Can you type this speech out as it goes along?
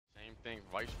thing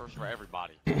vice versa for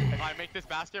everybody. If I make this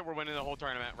basket, we're winning the whole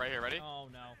tournament. Right here, ready? Oh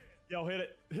no. Yo, hit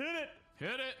it. Hit it.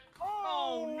 Hit it.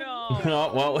 Oh no.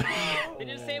 Oh, well. They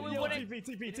didn't say we wouldn't.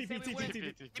 TP.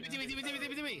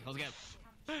 Let's get.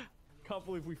 Can't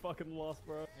believe we fucking lost,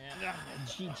 bro. Yeah.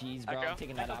 GG's, bro. Echo. I'm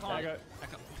taking that Echo off.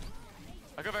 calm.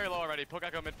 I go very low already. Poke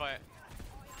Echo mid fight.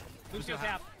 Lucio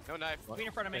tap. No knife. Queen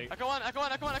in front of me. Echo one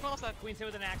left side. Queen's hit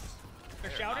with an axe.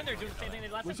 They're shouting. They're doing the same thing they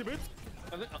did last Lucy time. boots.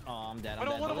 Oh, I'm dead. What,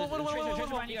 I'm what, dead. what, what, what, what,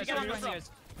 what, what? You guys, you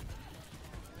guys.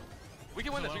 We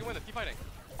can win this. We can win this. Keep fighting.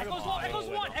 Echo's low. Echo's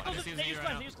one. I Echo's just use they you use right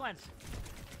cleanse. now. They use cleanse.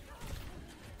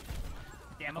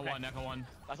 Damn. Echo Okay. one. Echo one.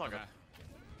 That's all good.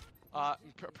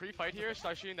 Pre-fight here,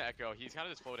 start shooting the Echo. He's kind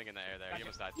of just floating in the air there. He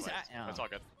almost died twice. That's all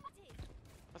good.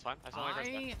 That's fine. That's all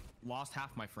I lost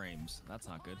half my frames. That's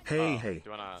not good. Hey. Do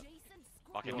you wanna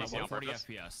fucking DC on 40 purpose?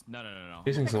 FPS. No.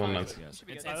 Using's the one that's.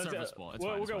 It's serviceable. It's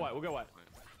We'll fine. go white. We'll go white.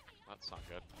 That's not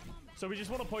good. So we just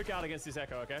want to poke out against this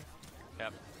Echo, okay?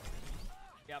 Yep.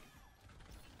 Yep.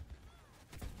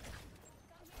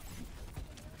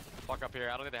 Fuck up here.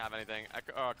 I don't think they have anything.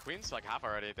 Echo, Queen's like half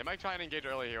already. They might try and engage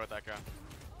early here with Echo.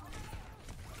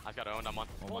 I've got owned on one.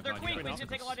 Oh Well, my they're God, queen. you Queen's got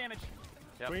gonna take a lot of damage.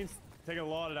 Yep. Queen's taking a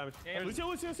lot of damage. Yeah, yeah. Lucio.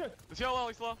 Let's heal low.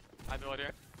 He's low. I have no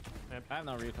idea. I have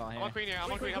no recall I'm here. on Queen here.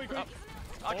 I'm on Queen. Queen. Okay.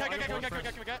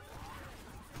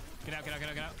 Get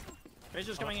out.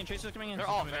 Tracer's coming in. Tracer's coming in. They're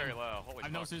all very low. Holy I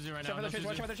have no fuck. Susie right Check now.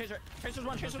 for the Tracer. Tracer's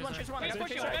one. Tracer's one. I gotta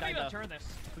push you. I gotta even turn this.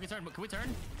 We can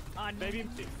turn. Maybe.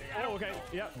 Oh, okay.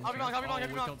 Yeah. I'll be long.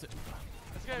 We killed it.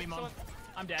 Let's get it. Mom.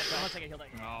 I'm dead. So unless I get healed.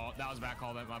 Oh, that was back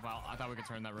call. That my fault. I thought we could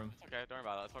turn that room. Okay, don't worry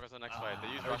about it. Let's focus on the next fight. They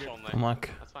use rush only. I'm luck.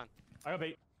 That's fine. I got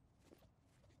bait.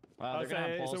 Wow, they're gonna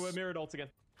have pulse. So we're mirrored ults again.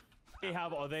 They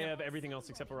have everything else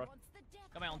except for rush.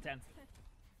 Got my own 10.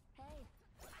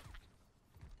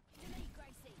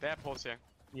 They have pulse here.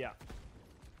 Yeah.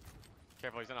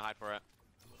 Careful, he's gonna hide for it.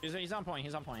 He's on point.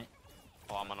 He's on point.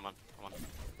 Oh, I'm on. Come on.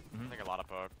 I think a lot of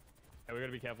poke. Yeah, we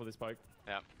gotta be careful with this poke.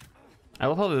 Yeah. I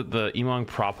love how the Emong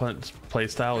prop hunt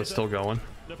playstyle is still going.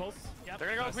 No pulse. Yep.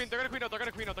 They're gonna go queen. They're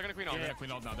gonna queen out. Yeah,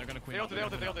 queen ult now. They're gonna queen They ult.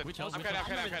 ulted. We chose. I'm kidding. I'm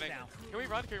Can we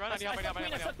run? I need help.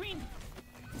 I saw queen.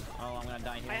 Oh, I'm gonna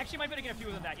die here. I actually might be able to get a few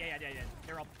of them back. Yeah.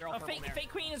 They're all purple fake, there. fake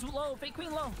queen is low. Fake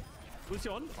queen low.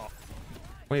 Lucio on. Oh.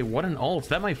 Wait, what an ult.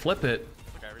 That might flip it.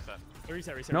 Okay,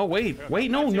 reset. Reset. No, wait,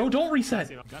 no, don't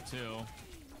reset. Got two.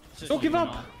 Don't give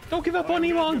up. Don't give up on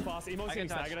Emong. Emong's getting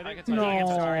staggered, I think. No.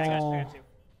 Sorry, I got two.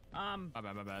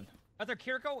 My bad. Other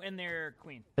Kiriko and their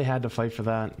queen. They had to fight for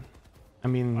that. I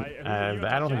mean,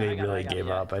 I don't think they really gave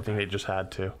up. I think they just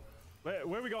had to. Where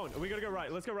are we going? Are we gonna go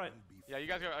right? Let's go right. Yeah, you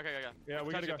guys go. Okay. Yeah,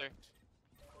 we gotta go.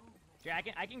 Yeah,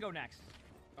 I can go next.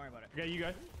 Don't worry about it. Okay, you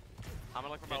go. I'm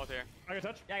gonna look for both here. I got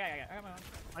touch. Yeah. I got my own.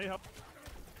 I need help.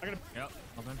 I got him. Yep.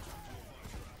 Open.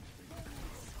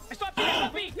 I stopped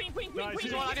Queen. Nice.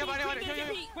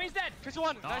 Queen's dead. Chris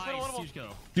one. Nice Nice. one. Huge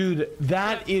kill. Dude,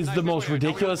 that is the most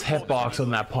ridiculous hitbox on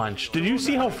that punch. Did you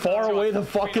see how far away the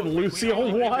fucking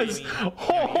Lucio was?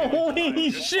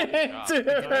 Holy shit,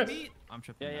 dude! I'm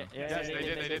tripping. Yeah. Yes, they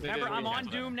did. Remember, I'm on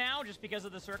Doom now just because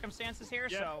of the circumstances here.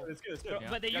 Yeah, So, it's good.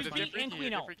 but they Yeah, used they're me and freaky, Queen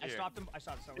they're ult. freaky I here. stopped them.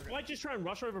 So we're Is good. White just try and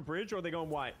rush over bridge, or are they going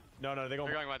white? No, they're going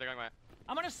They're white. going white.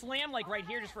 I'm gonna slam like right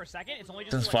here just for a second. It's only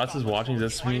just. Since Flats is watching,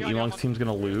 does this mean Emong's team's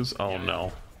gonna lose? Oh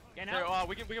no. Yeah, Here, now.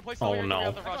 we can play Oh, here. no. We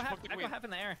have the rush. Poke the I go queen. half in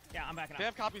the air. Yeah, I'm backing They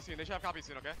up. have copy soon. They should have copy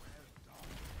soon. Okay.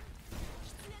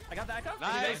 I got that.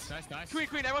 Nice. Nice. Queen.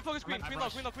 Everyone focus queen. Queen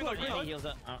low. He heals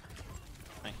up. Oh.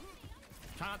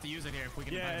 Try not to use it here if we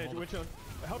can. Yeah, which one?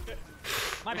 Help it.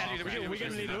 My bad. We need to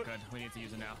need do it. it. We need to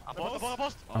use it now. I'm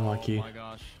post. Unlucky. Oh my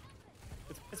gosh.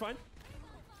 It's fine.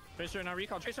 Tracer no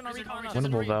recall. Tracer no recall.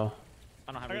 Winnable though.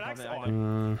 I don't have I got recall.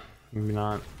 axe. Maybe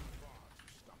not.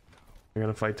 I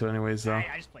gotta fight to anyways though. I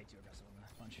just played too aggressive on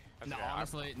that punch. No,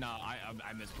 honestly, no.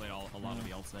 I misplayed a lot of the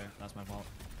ults there. That's my fault.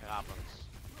 It happens.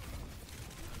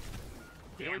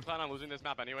 Did we plan on losing this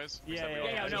map anyways? We Yeah, said we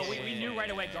yeah, were. No, we knew right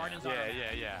away Garden's on.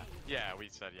 Yeah, we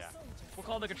said yeah. We'll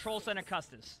call the control center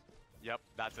Custis. Yep,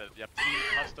 that's it. Yep, Team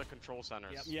Custa Control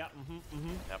Centers. Yeah.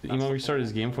 Yep, Emong restarted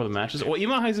his game before the matches. Well,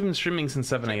 Emong hasn't been streaming since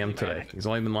 7 a.m. today. He's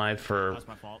only been live for That's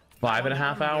my fault.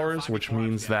 5.5 hours, which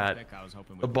means that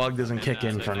the bug doesn't kick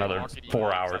in for another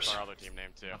 4 hours. Our other team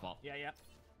name too. My fault. Yeah.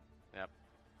 Yep.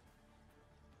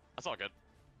 That's all good.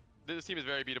 This team is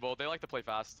very beatable. They like to play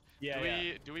fast. Yeah,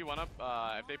 do we want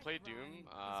to? If they play Doom,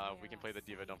 we can play the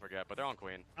Diva. Don't forget. But they're on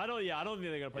Queen. I don't think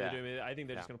they're gonna play Yeah. the Doom. I think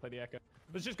they're just gonna play the Echo.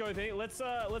 Let's just go with it. Let's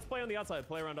play on the outside.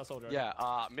 Play around our soldier. Yeah.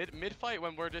 Mid fight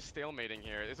when we're just stalemating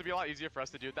here, this would be a lot easier for us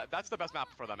to do. That's the best map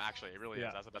for them actually. It really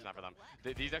is. That's the best map for them.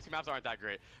 These next two maps aren't that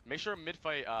great. Make sure mid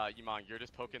fight, Emong, you're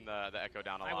just poking the Echo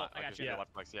down a lot. I got just you. your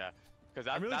left flex, yeah. Because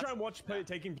I'm really that's, trying to watch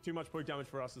taking too much poke damage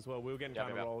for us as well. We were getting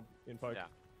kind of rolled in poke.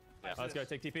 Yeah. Let's go.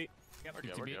 Take TP. We're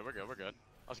good. We're good.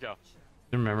 Let's go. Is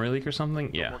there a memory leak or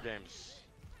something? Yeah. More games.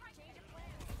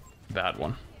 Bad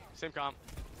one. Same comp.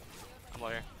 I'm low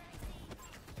here.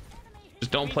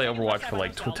 Just don't play Overwatch for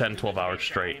like 10, 12 hours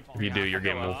straight. If you do, your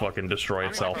game will fucking destroy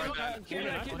itself. I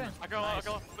go.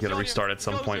 You gotta restart at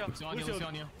some point.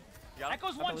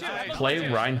 Echoes 1, 2. Play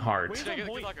Reinhardt.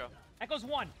 Echoes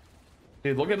 1.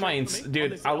 Dude, look at my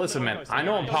dude. Listen, man. I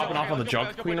know I'm popping off on the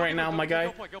Junk Queen right now, my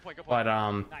guy. But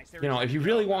you know, if you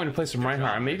really want me to play some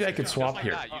Reinhardt, maybe I could swap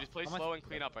here. You just play slow and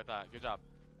clean up like that. Good job.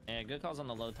 Yeah, good calls on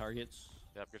the low targets.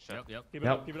 Yep, good shit. Yep. Keep it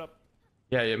up. Keep it up.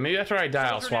 Yeah. Maybe after I die,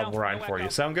 I'll swap Ryan for you.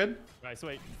 Sound good? Right,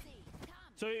 sweet.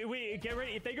 So we get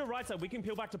ready. If they go right side, we can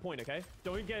peel back to point. Okay?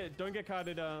 Don't get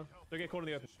carded. Don't get caught in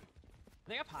the open. Are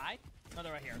they up high? No,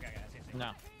 they're right here. Okay, guys.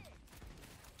 No.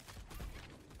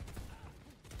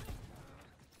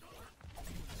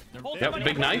 Yep,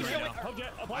 big knife.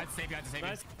 I'd save you.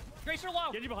 Nice. Tracer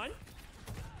low. Get you behind.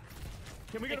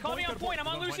 Can we They get a call me on point. I'm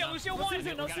on Lucio. Lucio 1.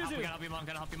 Suzu, no Suzu. Gotta help you, Monk.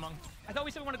 Gotta help you, Monk. I thought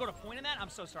we said we want to go to point in that. I'm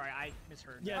so sorry. I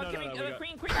misheard. Yeah, no, we got-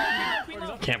 Queen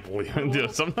low. Can't believe it,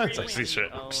 dude. Sometimes I see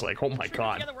shit. It's like, oh my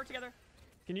god. Work together.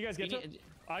 Can you guys get to it?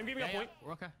 I'm giving a point.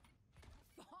 We're okay.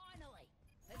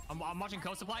 I'm watching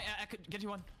coast supply. I could get you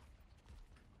one.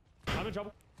 I'm in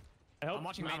trouble. I help. I'm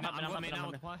watching main. I'm going main now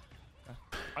with supply.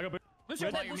 I got.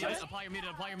 Apply your meter.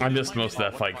 I missed most of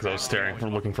that fight because I was staring. We're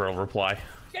looking for a reply.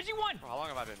 Get you one. How long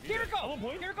have I been? Here we go. I'm on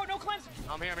point. Here we go. No cleanse.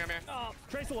 I'm here. Oh,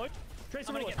 Trace the load. Trace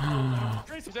the I'm load. gonna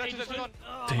Trace the She's on.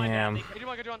 Damn. Get you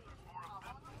one.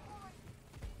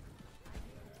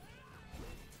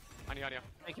 On you.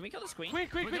 Hey, can we kill this queen? Queen.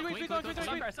 Suck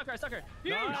her.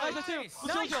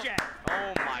 Nice, Jet.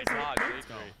 Oh my god,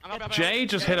 J3. Jay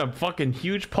just hit a fucking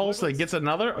huge pulse that gets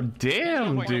another.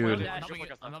 Damn, dude. I'm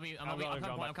coming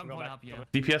to help you.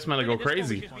 DPS might go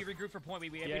crazy. We regroup for point.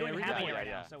 We Yeah, don't we have do. any right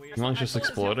Yeah. now. So we Lung's just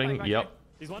exploding. Yep.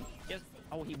 He's one. Yes.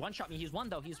 Oh, he one-shot me. He's one,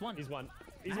 though. He's one. He's one.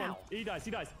 Ow. He dies.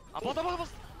 I'm both.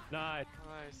 Nice. Nice.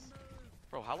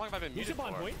 Bro, how long have I been You muted should for?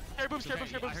 find point. Carry booms. I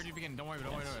heard you begin. Don't worry.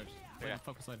 Yeah.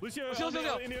 Focus later. Lucio. Lucio.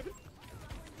 In the open.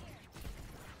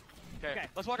 Okay,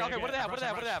 let's walk. Okay, what do they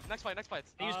have? Next fight.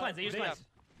 They use cleanse. They use cleanse.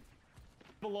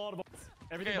 A lot of bolts.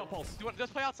 Everything Okay, but pulse.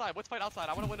 just play outside. Let's fight outside.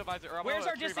 I want to window visor. Where's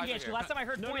our disengage? Last time I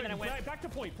heard point, then I went. Back to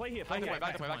point. Play here. Back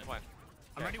to Play point. here.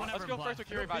 I'm ready whenever. Let's go first with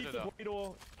Curie visor though.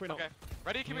 Okay,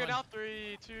 ready? Keep it out.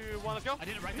 3, 2, 1. Let's go. I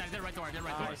did it right door.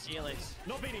 Nice, Helix.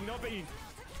 Not beating.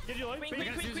 Get you low. Queen,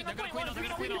 Beat. Queen, They're gonna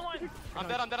queen up. I'm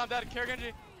dead. Carry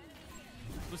Genji.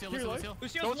 Lucio.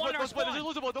 Lucio's Don't one in our split. This is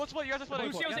spawn. losable. Don't split. You guys are splitting.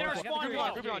 Lucio's in our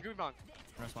spawn. Group on.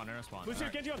 Respawn. Lucio,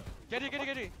 get you on. Genji.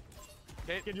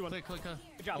 Okay. Get you on. Click.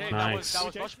 Good job. Okay, Nice. that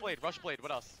was Rush Blade.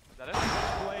 What else? Is that it?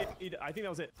 I think that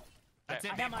was it. That's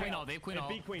it. I They have have Queen my- all. They have Queen all.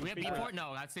 beat Queen, We have beat beat Queen. Fort.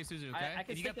 No, that's Suzu. Okay. I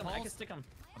can If you stick get him. I can pulse, stick him.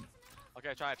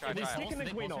 Okay, try They it. stick in the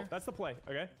They queen pulse ult. That's the play.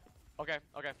 Okay. Okay.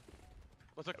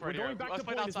 Let's look for We're it here. going back Let's to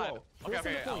fight point as outside. well. Okay,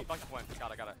 Listen to okay. point. Back to point.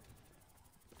 Got it.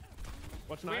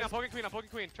 Watch Queen, nice. I'm poking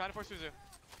Queen. Trying to force Suzu.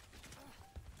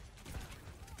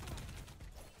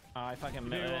 Oh, I fucking Yeah,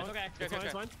 missed. you are. Okay. It's fine,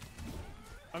 it's fine.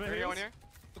 I'm in Here we go in here. here.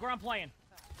 Look where I'm playing.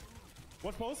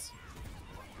 Watch pulse.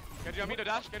 Get you on me to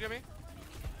dash. Get you on me.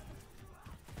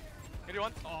 Get you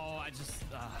on. Oh, I just.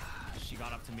 She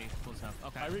got up to me. Close enough.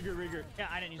 Okay. I regroup. Yeah,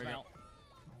 I didn't use my Very ult.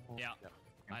 Yeah.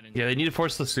 I didn't. Yeah, they need to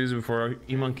force the Suzu before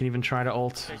Emon can even try to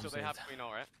ult. Okay, so they have Queen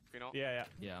ult, right? Queen ult. Yeah.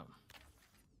 Yeah.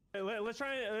 Let's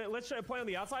try to play on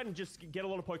the outside and just get a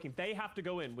lot of poking. They have to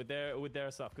go in with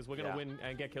their stuff because we're gonna Yeah. win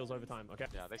and get kills over time. Okay.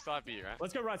 Yeah, they still have B, right?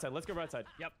 Let's go right side.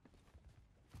 Yep.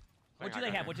 What do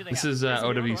they have? This is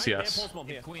OWCS. Pulse bomb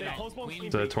here. Queen They have ult. pulse bomb. Queen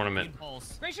The tournament. Queen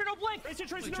pulse. Tracer, no blink. Tracer,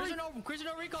 Tracer no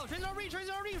recall. Tracer no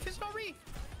re.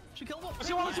 She killed him. Let's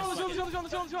go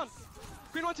on.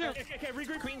 Queen 1, 2. Okay,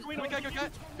 regroup. Queen. Okay.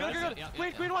 Good.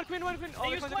 Yeah. Queen 1. They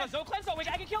use cleanse. No cleanse.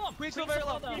 I can kill him. Queen's still very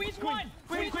low. Queen's one.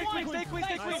 Queen. Stay Queen.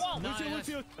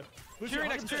 Lucio. Curie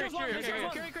next. Curie.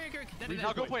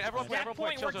 Now go point. Everyone That point.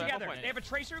 point work Chill, together. point. They have a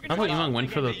tracer who can I thought try Emon to-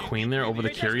 went for the queen there over the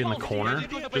Curie in the corner,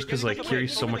 just because like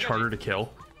Curie's so much harder to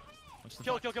kill.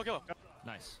 Kill.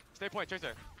 Nice. Stay point.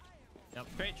 Tracer.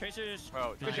 Tracer's.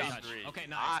 Bro, Nice. J3. Okay,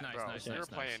 nice. You're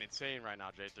playing insane right now,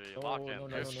 J3. No, Lock in. no,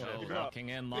 Good no, shit. no. Bro. Locking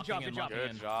in. Good job.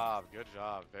 Good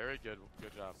job. Very good.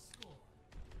 Good job.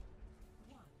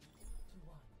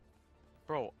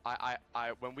 Bro, I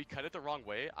when we cut it the wrong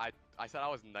way, I said I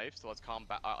was knifed, so let's calm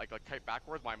back. Like kite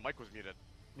backwards. My mic was muted.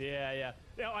 Yeah.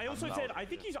 I also That said was I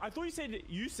think good. I thought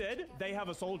you said they have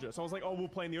a soldier, so I was like, oh, we'll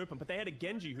play in the open, but they had a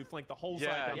Genji who flanked the whole Yeah,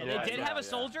 side. Yeah, down they the did right. have a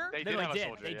soldier. They They did have a did.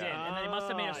 soldier, They yeah. did. And then they must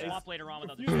have made a Ah, swap it's later on with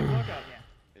other confusing stuff. workout.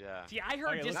 Yeah. Yeah. See, I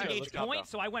heard Okay, let's go, disengage let's go, point, though.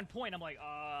 so I went point. I'm like,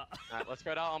 Alright, let's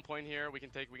go out on point here. We can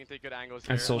take good angles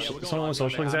here. And social, we're going someone with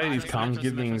social anxiety, these comms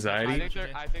give me I anxiety.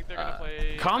 think they're gonna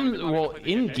play. Well,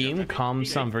 in-game comms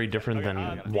sound very different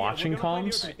than watching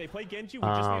comms. If they play Genji, we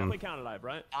just need to play counter live,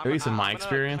 right? At least in my I'm gonna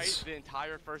experience. kite the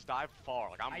entire first dive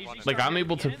far. Like I'm running. Like, I'm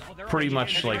able to pretty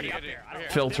much, like,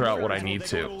 filter out what I need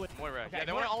to. Moira. Yeah,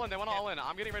 they want to all in. They want to all in.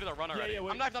 I'm getting ready to run already. yeah,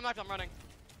 I'm knifed. I'm running.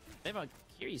 They have a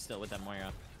Kiri still with that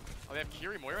Moira. Oh, they have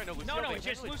Kiri, Moira, no Lucio. no, They it's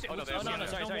just can't- Lucio. Oh, no, they have no, Lucio.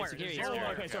 sorry, more. it's Kiri.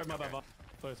 Oh, okay, sorry, my bad.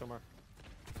 Play somewhere.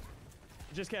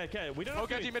 Just okay. We don't have Poke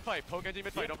Genji mid fight. Poke Genji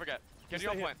mid fight. Don't forget. Genji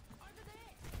on point.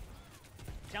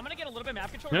 See, I'm gonna get a little bit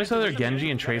map control. Notice how their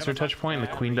Genji and Tracer touch point and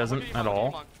the Queen doesn't at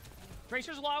all?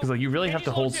 Tracer's low. Because, like, you really have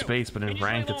Genji's to hold low, too. space, but in Genji's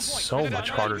ranked, really it's low so on point. much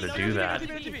harder to do that.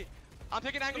 I'm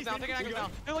taking angles now. They're going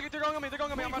on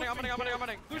me. I'm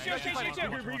running. Lucio's chasing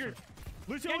too.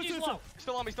 Lucio, Genji's low.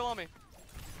 Still on me.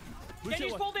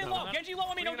 Genji's pulled in low. Genji low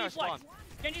on me, no What do you know, deflect.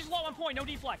 Genji's low on point, no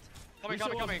deflect.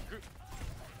 Coming.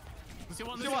 Lucio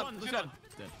one.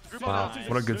 Group Wow, on.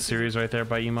 what a good series right there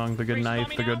by Emong. The good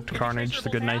knife, the good carnage, the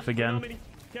good knife again.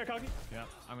 Here, Kagi. Yeah,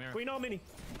 I'm here. Queen on mini.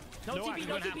 No TP,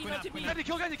 no TP, no TP. Genji,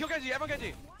 kill Genji. Everyone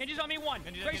Genji. Genji's on me one.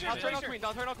 Tracer, I'll turn on Tracer.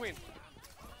 Queen.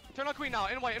 Turn on Queen now.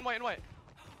 In white.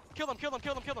 Kill them.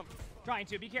 Trying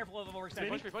to, be careful of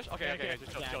overextending. Push. Okay.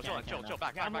 Just chill.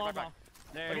 Back. I'm low.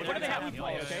 Okay, What do they have me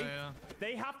play, play, okay? Yeah.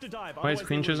 They have to dive. Why is otherwise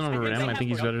Queen they chosen lose. over Ram? I think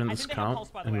he's better in this count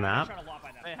and map.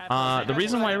 The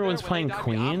reason why everyone's playing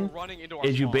Queen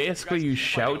is you basically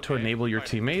shout to enable your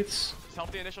teammates,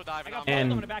 Help the initial dive.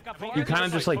 and you kind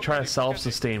of just like try to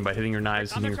self-sustain by hitting your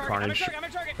knives and your carnage.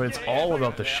 But it's all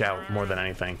about the shout more than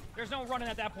anything. There's no running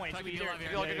at that point. Good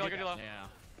Yeah.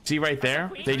 See right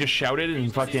there? They just shouted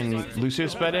and fucking Lucio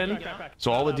sped in.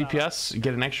 So all the DPS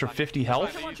get an extra 50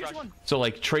 health. So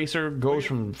like Tracer goes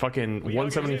from fucking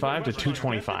 175 to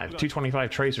 225. 225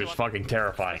 Tracer is fucking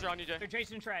terrifying. They're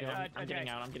chasing track. I'm getting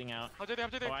out. I'm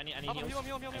there. Oh, I need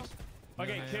heals.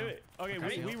 Okay,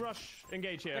 we rush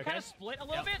engage here, They're okay? kind of split a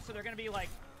little bit, so they're gonna be like.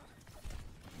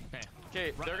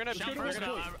 Okay, they're gonna.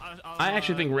 I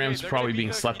actually think Ram's probably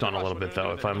being slept on a little bit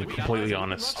though, if I'm completely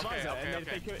honest.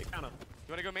 Okay.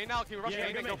 You wanna go main now? Can we rush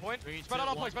main and go point? Spread out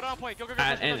on point. Go.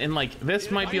 And like,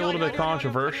 this might be a little bit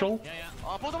controversial,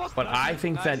 but I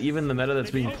think that even the meta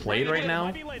that's being played right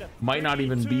now might not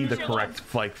even be the correct,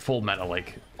 like, full meta.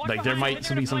 Like there might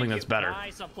be something that's better.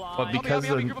 But because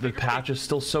the patch is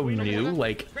still so new,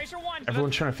 like,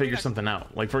 everyone's trying to figure something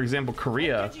out. Like, for example,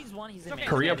 Korea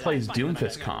plays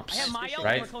Doomfist comps,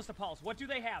 right? What do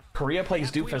they have? Korea plays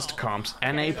Doomfist comps,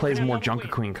 NA plays more Junker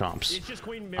Queen comps. It's just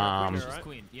Queen mirror, right?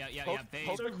 Queen. Yeah.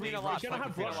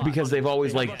 Because they've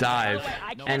always liked dive,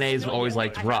 NA's always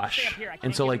liked rush.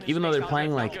 And so, like, even though they're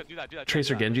playing like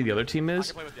Tracer Genji, the other team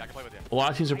is, a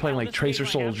lot of teams are playing like Tracer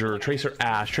Soldier, Tracer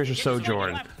Ashe, Tracer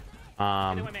Sojourn,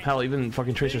 hell, even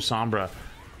fucking Tracer Sombra.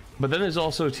 But then there's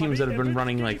also teams that have been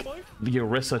running like the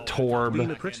Orisa Torb.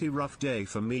 Been a pretty rough day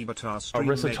for me, but our stream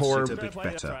Orisa makes Torb. it a bit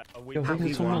better. Yo, thank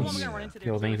you for the 12 months.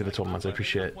 Yo, thank you for the 12 months. I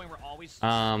appreciate it.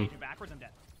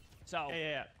 So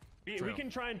Yeah. We can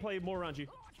try and play more around you.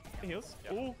 Heals.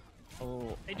 Ooh.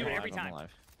 Oh, they do it every time.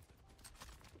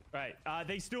 Right.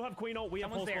 They still have Queen ult. We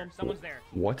have Someone's pulse there. bomb. Someone's there.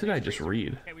 What did I just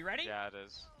read? Okay, we ready? Yeah, it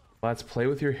is. Let's play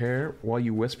with your hair while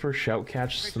you whisper, shout,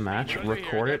 catch the match,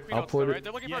 record it, upload it.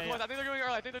 They're looking for a cleanse. I think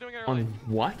they're doing it early. On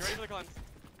what? Ready for the cleanse.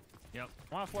 I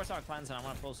want to force out cleanse and I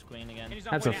want to pull Queen again.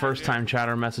 That's a first time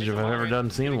chatter message if I've ever done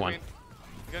seen one. You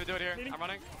gonna do it here. I'm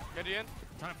running. Genji in.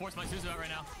 Trying to force my Suzu out right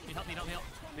now. Need help.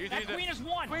 That Queen is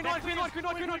one. Queen one.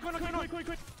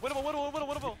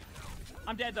 Winnable.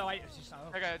 I'm dead though. Okay,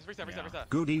 it's reset.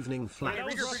 Good evening, Flat.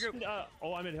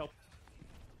 Oh, I'm in help.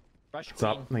 What's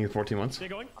up? Thank you for 14 months. They're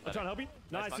going. I'm trying to help you.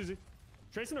 Nice, Susie.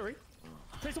 Tracer Nuri.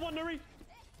 Tracer one, Nuri.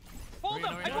 Hold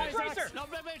them. I call Tracer. No,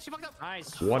 she fucked up.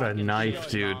 Nice. What a knife,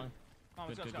 dude.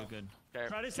 Good. Okay,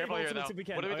 Try to save careful here ultimates now. if we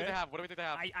can, What do we think okay? they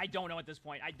have? I don't know at this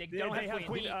point. They They don't have have Queen.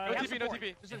 Queen. No TP, no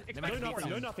TP.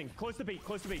 No nothing. Close to beat.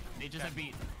 They just have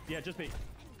beat. Yeah, just beat.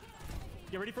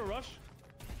 Get ready for a rush.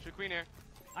 Shoot Queen here.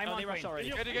 I'm on rush already.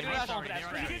 Get I'm Ash. falling for that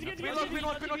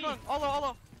strat. Queen one.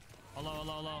 All.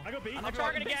 Hello. I got beat. I'm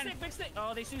charging again.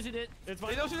 Oh, they Suzu'd it. It's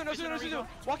fine. No Suzu.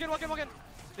 Walk in.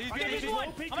 He's He's one.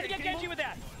 I'm gonna get Genji with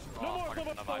that. No more. My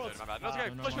bad. No, it's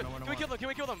okay. Push it. Can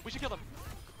we kill them? We should kill them.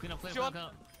 Clean up.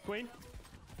 Queen.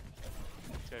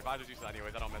 Okay, Visor's used to that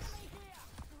anyways. I don't miss.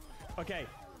 Okay.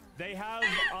 They have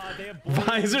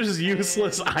Visor's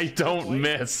useless. I don't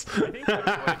miss.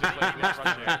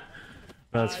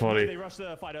 That's funny. They rushed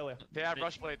the fight earlier. They have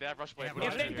rush blade. They have rush blade.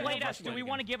 If they played us, do we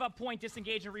want to give up point,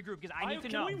 disengage, and regroup? Because I need to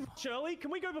know. Can we rush early?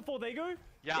 Can we go before they go?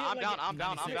 Yeah, I'm down. I'm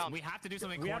down. I'm down. We have to do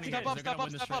something We have to coordinated. Step up.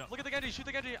 Step up. Look at the Genji. Shoot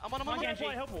the Genji. I'm on. Come on, Genji.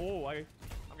 Oh, I'm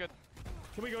good.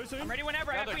 Can we go soon? I'm ready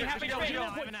whenever. Yeah, After you have go, it. go,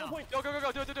 Ready. go, Go.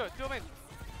 Go. Do it. Do it, man.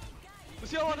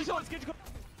 Lucio on.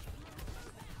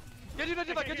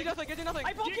 Genji nothing.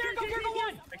 I pulled Kiriko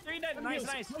 1. Nice.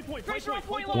 Tracer on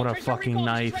point. What a fucking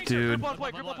knife, dude. Grip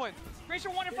on point. Tracer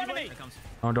 1 in front of me.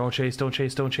 Oh, don't chase.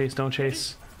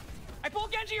 I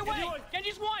pulled Genji away.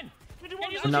 Genji's 1.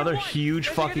 Another huge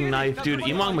fucking knife, dude.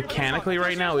 Emong mechanically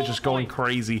right now is just going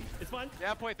crazy. It's fine. They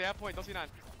have point. Don't see 9.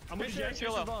 I'm with you, Jay.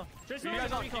 You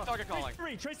guys on. Keep target calling.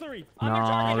 Trace Larry.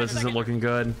 No, this isn't looking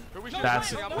good.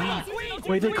 That's...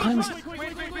 Wait, they cleansed...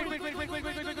 Wait.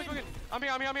 I'm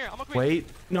here. I'm a queen. Wait,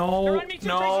 no,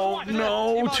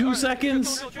 2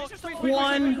 seconds.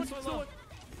 1.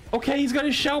 Okay, he's got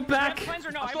his shout back.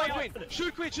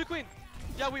 Shoot queen.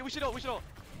 Yeah, we should ult.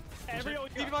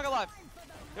 Keep him alive.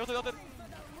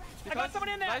 I got someone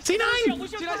in there. C9.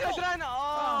 C9.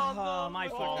 Oh, my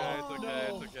fault.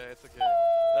 It's okay.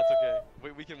 That's okay.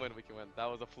 We can win. That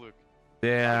was a fluke.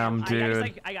 Damn,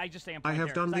 dude. I just stay on I point have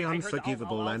here, done 'cause the I heard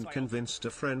unforgivable and also- convinced a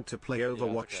friend to play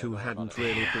Overwatch who hadn't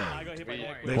really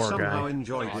played. They Poor somehow guy.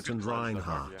 enjoyed it, and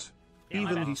Reinhardt.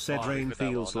 Even he said Rain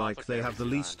feels like they have the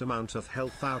least amount of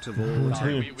health out of all the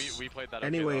tanks. We played that.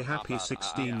 Anyway, happy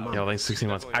 16 months. Yo, like 16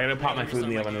 months. I gotta pop my food in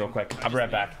the oven real quick. I'll be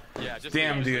right back. Yeah, just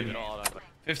Damn, dude.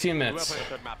 15 We'll minutes. play the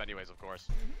third map anyways, of course.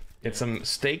 Get some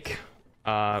steak,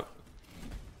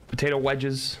 potato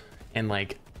wedges, and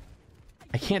like,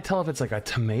 I can't tell if it's like a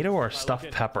tomato or a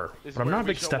stuffed pepper. But I'm not a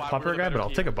big stuffed pepper guy, but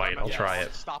I'll take a bite. I'll try it.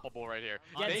 Unstoppable right here.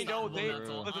 They know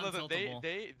listen.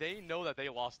 They know that they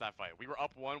lost that fight. We were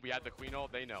up 1. We had the queen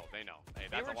ult. They know. Hey,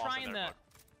 that's a loss in their book.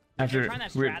 After,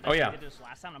 oh yeah.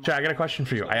 Chad, I got a question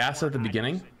for you. I asked at the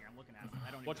beginning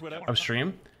of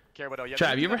stream. Chad,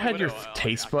 have you ever had your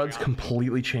taste buds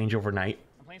completely change overnight?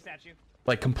 I'm playing statue.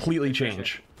 Like completely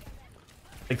change.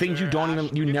 Like things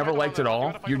you never liked at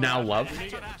all, you now love.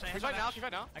 He's right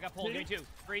now. I got pulled. Game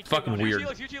 2. Fucking weird.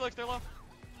 UT looks they're low.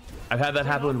 I've had that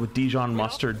happen with Dijon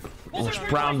mustard, or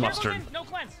brown mustard, No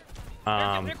cleanse.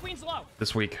 Their queen's low.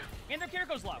 this week. And their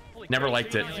Kiriko's low. Never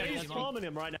liked it. Jay's farming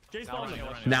him right now. Jay's farming him.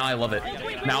 Now I love it.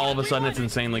 Now all of a sudden it's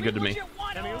insanely good to me.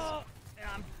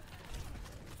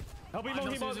 Help me,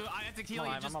 I have to kill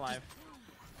you. I'm alive.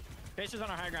 Tracer's on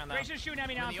our high ground now. Tracer's shooting at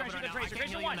me now. I'm trying to shoot the Tracer.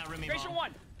 Tracer 1. Tracer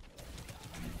 1.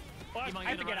 I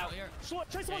have to get out.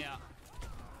 Trace 1.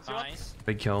 Nice.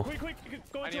 Big kill. Quick.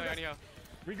 Go into it.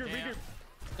 Regroup.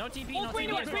 No TP, Oh, no queen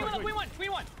TP.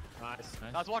 1. Nice.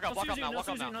 Let's walk up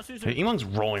now. Hey, Elon's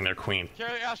rolling their queen.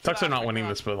 Sucks they're not winning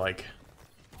this, but like...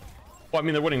 Well, I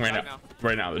mean, they're winning right now.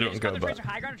 Right now, they're doing good, but...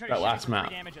 That last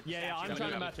map. Yeah, I'm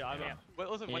trying to match it.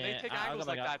 But listen, when they take I'll angles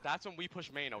go like back that, up. that's when we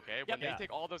push main, okay? When they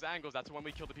take all those angles, that's when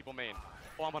we kill the people main.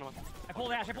 Oh, I'm on him. I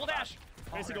pulled Ash.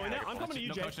 Tracer going there. I'm coming to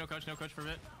you, Jay. No coach for a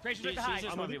bit. Tracer's at the high. She's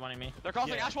just 1v1ing me. They're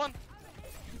crossing Ash 1.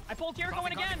 I pulled Kiriko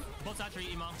in again. Both sides for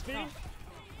Emong. Speeding.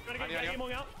 Gotta get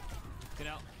Emong out. Get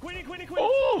out. Queen.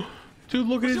 Oh! Dude,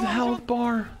 look at his health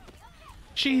bar.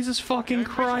 Jesus fucking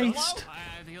Christ. I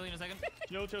have to heal you in a second.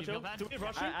 Chill. Do we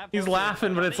rush him? He's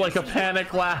laughing, but it's like a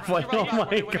panic laugh. Like, oh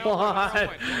my god.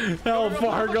 Health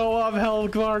bar go up,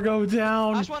 health bar go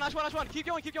down. Ash 1. Keep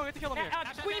going. We have to kill him here.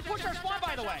 Queen pushed our spawn,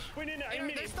 by the way. Queen in there.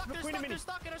 They're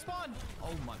stuck in our spawn. Oh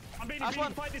my. I'm beating. Ash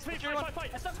 1. Fight this.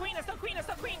 Fight. That's not Queen.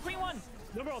 Queen 1.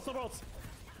 No else.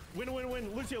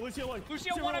 Win. Lucio 1.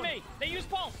 Lucio 1 on me. They use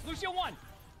pulse. Lucio 1.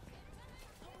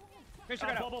 Tracer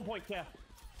got Bob out. on point, Care.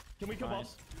 Can we come up?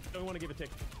 Don't want to give a tick.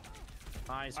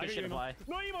 Nice, good shit apply.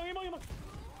 No, Emong.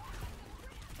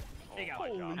 There you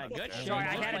Holy go. fuck. Good shit. Sorry,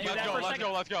 I had to do that for a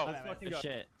second. Let's go. Let's fucking Good go.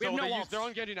 shit. We have no ults. They're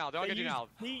on Genji now.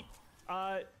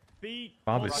 Beat.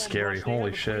 Bob is scary.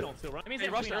 Holy shit. That means They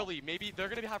have rushed Queen ult. early. Maybe they're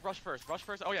gonna have rush first.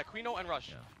 Oh yeah, Queen ult and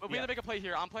rush. But we need to make a play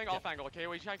here. I'm playing off angle. Okay,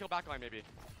 we try and kill backline maybe.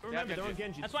 Remember, they're on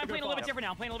Genji. That's why I'm playing a little bit different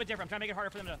now. I'm playing a little bit different. I'm trying to make it harder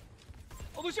for them to...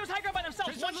 Oh, Lucio's high ground by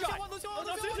themselves. One shot.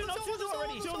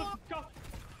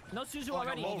 No Suzu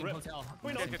already. Okay. We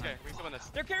still win this.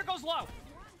 Their Kiriko's low.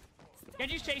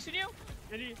 Genji's chasing you.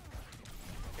 Genji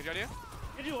idea?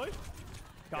 low.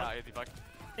 Yeah, easy fuck.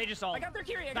 They just all... I got their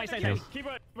Kiri. Nice. Keep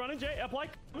running, Jay. Apply.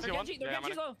 Genji's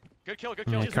low. Good kill.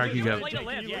 Yeah, Karki got Play to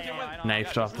live. Yeah.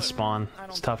 knifed off the spawn.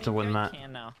 It's tough to win that.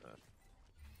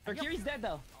 Their Kiri's dead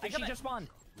though. I think she just spawned.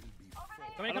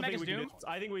 Can we come back as Doom?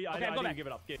 I think we give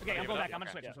it up. Okay, I'm going back. I'm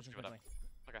gonna switch.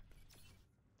 Okay.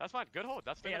 That's fine. Good hold.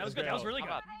 That's Yeah, that was good. That was really good.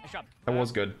 Nice job. That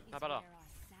was good. Not bad at all.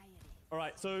 All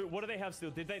right. So what do they have still?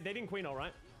 They didn't Queen ult,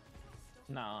 right?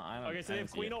 No, I don't. Okay, so they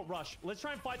have Queen ult rush. Let's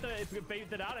try and fight bait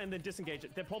that out and then disengage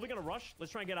it. They're probably gonna rush.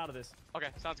 Let's try and get out of this. Okay,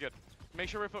 sounds good. Make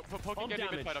sure we're poking Genji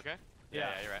mid-fight, okay? Yeah,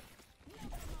 you're right.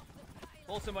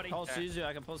 Pull somebody. Oh, Suzu,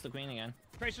 I can post the Queen again.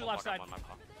 Tracer left side.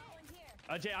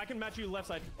 Jay, I can match you left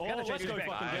side. Oh, let's let's go, back.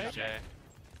 fucking Jay.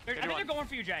 I think they're going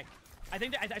for you, Jay. I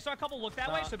think I saw a couple look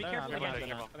that way, so be careful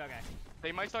again. Okay.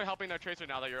 They might start helping their Tracer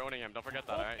now that you're owning him. Don't forget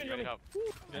that, alright? You ready to help.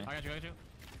 I got you.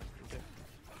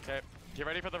 Okay, get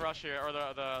ready for the rush here, or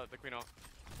the Queen ult.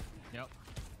 Yep.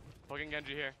 Poking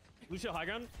Genji here. Lucio high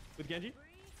ground with Genji.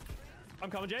 I'm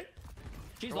coming, Jay.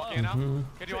 She's walking in now.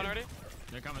 Genji one already?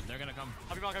 They're coming. They're gonna come.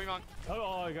 Copy Mong.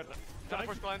 Oh, I got it. Got a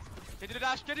first glance. Genji to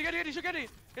dash. Genji, shoot Genji.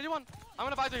 Genji one. I'm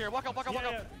gonna visor here. Walk up.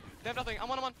 Yeah. They have nothing. I'm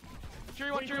one.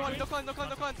 Cheery one. No cleanse.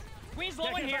 Queen's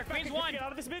low in here. Queen's one. Get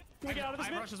out of this bit. Can we get out of this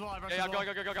bit? I rush as well. Yeah, go.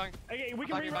 Okay, we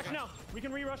can re-rush now. We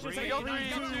can re-rush this. 3, 2,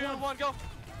 1, go.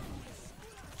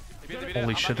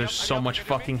 Holy shit, there's so much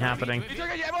fucking happening.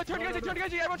 Everyone turn Genji.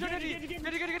 Genji.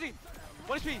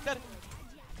 1 HP, dead.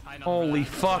 Holy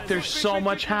fuck, there's so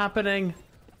much happening.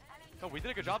 No, we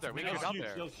did a good job there.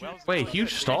 Wait,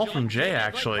 huge stall from Jay,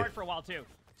 actually. For a while too.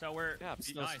 So we're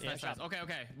nice. Okay.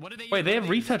 What did they use? Wait, they have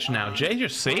retouch now. Jay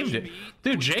just saved it.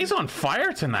 Dude, Jay's on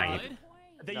fire tonight.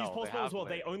 They use pulse as well.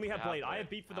 They only have blade. I have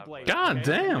beat for the blade. God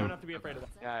damn. You don't have to be afraid of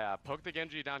that. Yeah. Poke the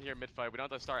Genji down here mid-fight. We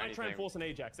don't have to start anything. I try and force an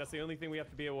Ajax. That's the only thing we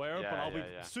have to be aware of, but I'll be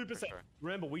super safe. Sure.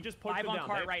 Remember, we just poked 5 them on down.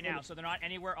 cart right now, so they're not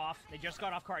anywhere off. They just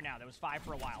got off cart now. There was 5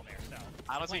 for a while there, so.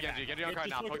 I don't see Genji. Genji on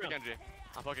cart now. Poke the Genji.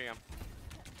 I'm poking him.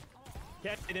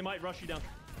 Okay, they might rush you down.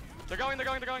 They're going.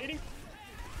 Hitting.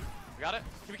 We got it.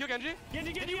 Can we kill Genji?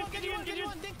 Genji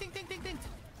one. Ding.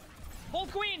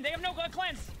 Hold Queen. They have no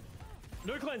cleanse.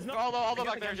 No cleanse. No. All the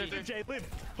back there, Genji. Jay, live.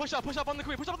 Push up on the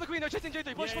Queen. They're chasing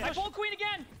J3. Push. I pulled Queen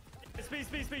again. Speed.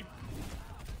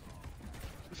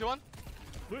 You see one?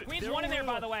 Queen's one in there,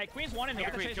 by the way. Queen's one in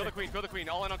there. Kill the Queen.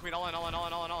 All in on Queen. All in.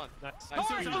 Nice. Nice.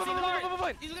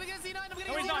 He's gonna get a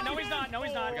C9. No,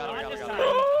 he's not. We got it.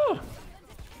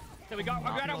 So we got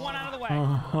it one out of the way.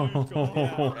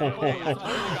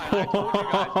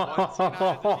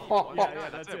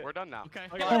 That's it. We're done now. Okay.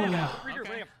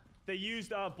 They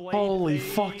used blade. Holy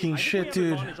fucking shit,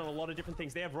 dude. On a lot of different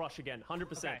things. They have rush again.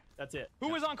 100%. Okay. That's it. Who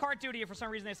was on cart duty if for some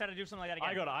reason they decided to do something like that again?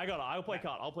 I got it. I'll play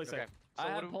cart. I'll play safe. I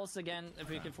have pulse again. If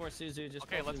we can force Suzu, just.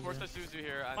 Okay, let's force the Suzu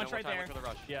here. And Punch then right we'll there. for the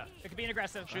rush. Yeah. It could be an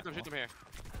aggressive. Shoot them here.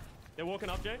 They're walking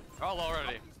up, Jay. Oh, low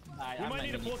already. We might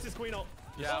need to force this Queen ult.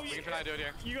 Yeah, we can try and do it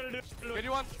here. You gotta do it. Get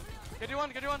you one.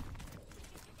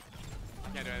 I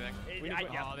can't do anything.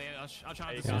 I'll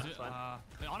try to use it.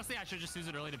 Honestly, I should just use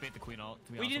it early to bait the Queen ult.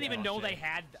 We didn't even know they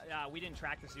had. We didn't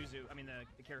track the Suzu. I mean the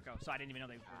Kiriko, so I didn't even know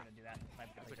they were gonna do that.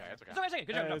 That's okay. It's okay.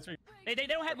 Good job. They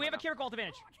don't have. We have a Kiriko ult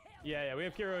advantage. Yeah, we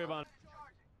have Kiro Ivan.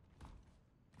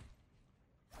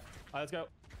 Alright, let's go.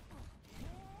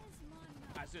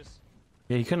 Zeus.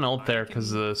 Yeah, you couldn't ult there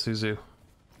because of the Suzu.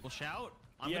 We'll shout.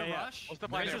 I'm gonna rush. What's the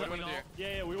plan here? What do we want to do?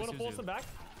 Yeah, we want to force them back.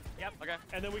 Yep. Okay.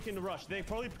 And then we can rush. They're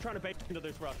probably trying to bait into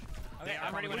this rush. Okay,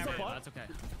 I'm ready whenever. That's okay.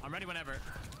 I'm ready whenever.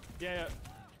 Yeah.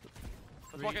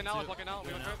 Let's walk in now. We went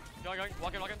through. Going.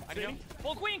 Walk in. I need him.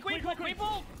 Pull Queen,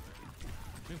 pull!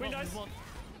 Queen dice.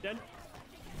 Dead.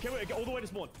 Okay, wait, all the way to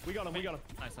spawn. We got him.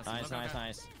 Nice.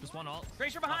 Just one ult.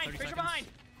 Tracer behind. Tracer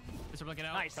blinking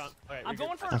out. Nice. Okay, I'm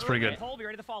going for That's pretty good. Hold. Be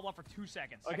ready to follow up for 2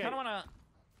 seconds. Okay. I kind of want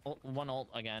to one ult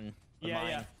again.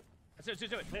 Yeah. Let's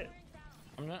do it.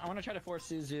 I want to try to force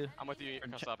Suzu. I'm with you.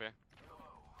 Stop here.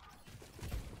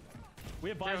 We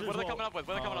have visor. What are they coming up with?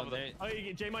 Oh,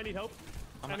 Jay might need help.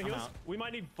 We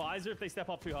might need visor if they step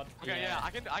up too hard. Okay, yeah. I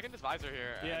can just visor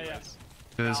here. Yeah.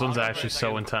 Dude, this one's actually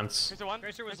so intense.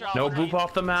 Tracer was No boop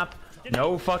off the map.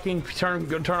 No fucking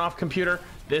turn off computer.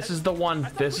 This is the one.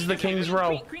 This is the King's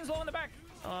Row. Queen's low in the back.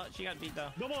 She got beat though.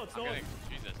 No more. Jesus.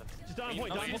 Just down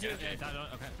point. Okay.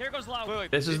 Here goes low.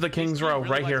 This is the King's Row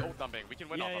right here. We can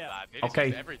win off of that. They Okay.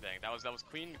 just everything. That was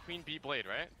Queen B blade,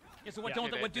 right? Yeah. So what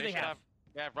do they have?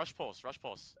 Yeah, rush pulse.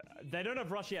 They don't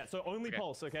have rush yet, so only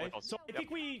pulse, okay? Pulse. So I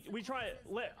think we try.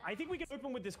 I think we can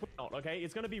open with this Queen ult, okay?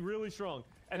 It's gonna be really strong.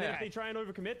 And then if they try and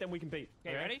overcommit, then we can beat.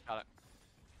 Okay, ready? Got it.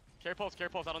 Carry pulse. I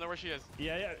don't know where she is.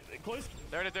 Yeah. Close.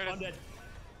 There it is. I'm dead.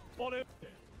 Oh no.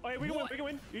 Okay, we can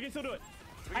win. You can still do it.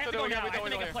 I have to go now. I have to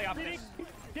make a play off this.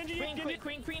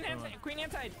 Queen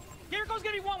inside. Kiriko's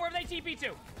gonna be one wherever they TP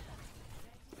to.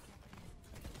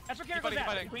 That's where Kiriko's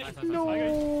at. No.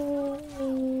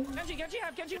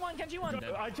 Genji one.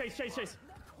 Chase.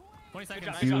 20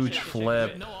 seconds. Huge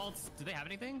flip. No ults. Do they have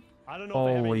anything? I don't know.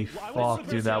 Holy fuck,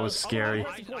 dude, that was scary.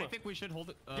 I think we should hold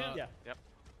it. Yeah. Yep.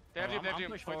 They have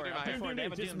Doom.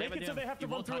 Just make it so they have to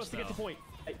run through us to get to point.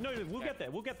 No, we'll get there.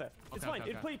 It's fine.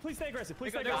 Please stay aggressive.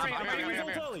 Please stay aggressive.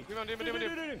 Early.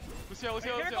 Lucio.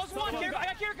 Kiriko's one. I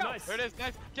got Kiriko. Nice. There it is.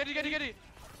 Nice. Genji.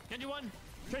 Genji one.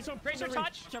 Tracer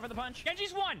touch. Cover the punch.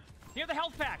 Genji's one. Near the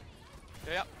health pack.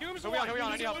 Yeah. Doom's Here one. we are.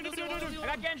 I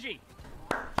got Genji.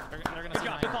 They're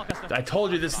gonna I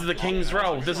told you this is the King's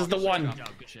Row. This is the one.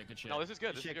 Good shit. No, this is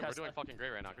good. We're doing fucking great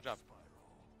right now. Good job.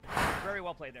 Very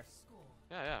well played there.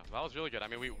 Yeah. That was really good. I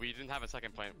mean, we didn't have a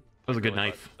second point. That was a good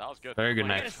knife. That was good. Very good I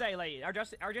knife. gotta say, like,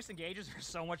 our disengages are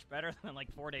so much better than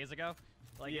like 4 days ago.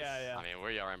 Like, Yeah. I mean,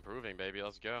 we are improving, baby.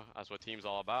 Let's go. That's what team's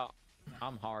all about.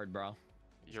 I'm hard, bro.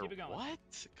 You're keep it going. what?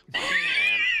 Come on,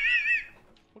 man.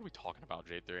 What are we talking about,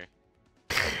 J3?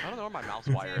 I don't know where my mouse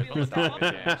wire is. But let's stop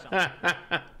the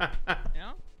game. You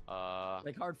know?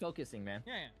 Like hard focusing, man.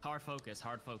 Yeah. Hard focused.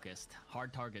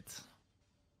 Hard targets.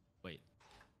 Wait.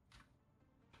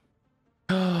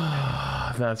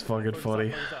 That's fucking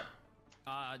funny.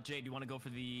 Jay, do you want to go for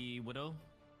the Widow?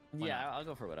 Yeah, I'll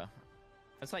go for Widow.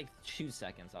 That's like 2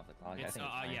 seconds off the clock. I It's, think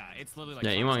it's fine. yeah, it's literally like.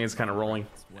 Yeah, Emong is kind of rolling.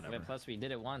 Whatever. Plus, we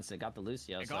did it once. It got the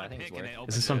Lucio, It so got I a think it's pick and worth it it. opened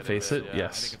Is this on it, Face It? yeah. I think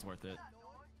Yes. it's worth it.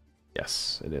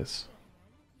 Yes, it is.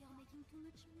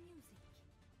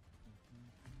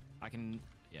 I can.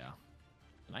 Yeah.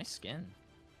 Nice skin.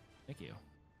 Thank you.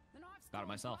 Got it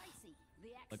myself.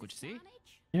 Like what you see?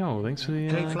 Yo, thanks for the.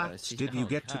 Hey Flats, did you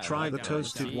get to try the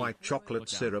toasted white chocolate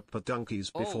syrup at Dunkies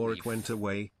before it went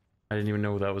away? I didn't even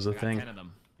know that was a I got thing. 10 of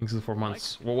them. Thanks for the 4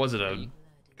 months. What was it? A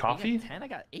coffee? 10, I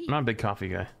got 8. I'm not a big coffee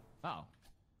guy. Oh.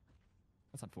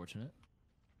 That's unfortunate.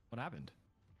 What happened?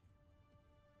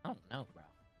 I don't know, bro.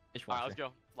 Alright, let's go.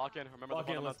 Lock in. Remember Lock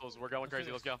the in, fundamentals. We're going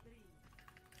crazy. Let's go.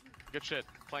 Good shit.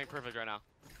 Playing perfect right now.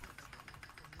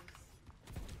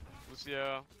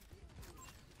 Lucio.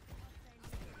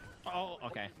 Oh,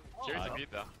 okay. Jerry's a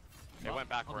beat though. It went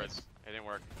backwards. It didn't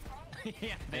work.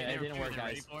 Yeah, it didn't work,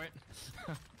 ready guys. for it.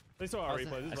 They saw our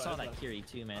replay. I saw that Kiri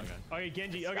too, man. Okay,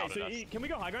 Genji. Okay, Scouted so us. can we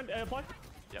go high ground? Apply?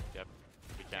 Yep. We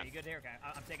Yeah, can. you good there? Okay,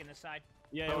 I'm taking this side.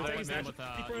 Yeah, Oh, we're there taking was snatch. with,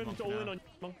 Keep running Emong all in now. on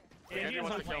Emong. Genji Genji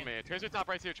wants on to kill point. me. Tracer top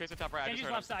right too. Tracer top right. I just Genji's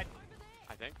heard left him. side.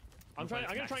 I think. I'm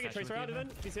gonna try and get Tracer out of then.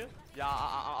 He's here. Yeah,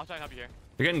 I'll try and help you here.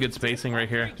 They're getting good spacing right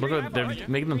here. Look at they're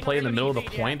making them play in the middle of the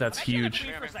point. That's huge.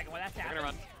 You For a second, while that's We're gonna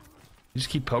happening. run. just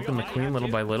keep poking the queen little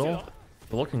by little.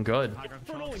 They're looking good.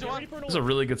 This is a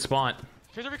really good spot.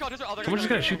 Tracer recall. Tracer. Oh, they're Someone just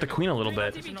gotta shoot the queen a little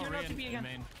bit. TP, turn around, TP again.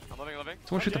 I'm living.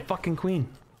 Someone shoot the fucking queen.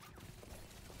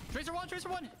 Tracer one.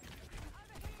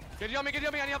 Genji on me. I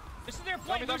need help. This is their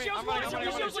point. Dummy, Lucio's I'm one. running.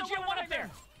 Lucio's legit one up there.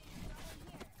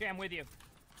 Okay, I'm with you.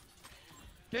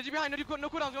 Genji behind. No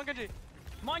cooldowns. Go on Genji.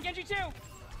 Come on, Genji too.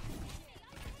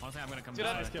 Honestly, I'm gonna come See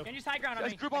that? back. Nice kill. Genji's high ground on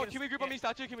Guys, me. group on. Can we group on me,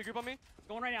 Statue? Can we group on me?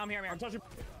 Going right now. I'm here. I'm touching.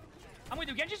 I'm with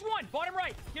you. Genji's one. Bottom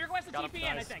right. Kiriko has the Got him. TP in,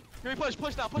 I Nice. think. Can we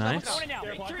push now? Nice. Going in now.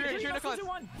 Here, Kiri, Here, Kiri, here, let's Nicholas. do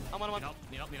one. I'm on.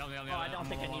 Need help. Oh, I don't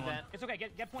think I need that. It's okay.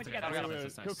 Get points Okay, together.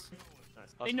 that's nice.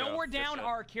 They know we're down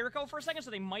our Kiriko for a second, so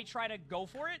they might try to go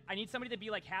for it. I need somebody to be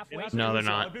like halfway. No, they're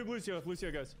not. I'll do Lucio if Lucio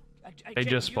goes. They just Would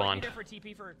you like spawned. me there for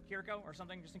TP for Kiriko or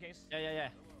something, just in case? Yeah.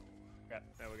 Okay,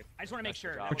 there we go. I just want to make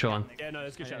sure. We're chilling. Yeah, no,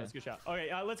 that's a good shot. That's a good shot. Okay,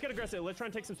 let's get aggressive. Let's try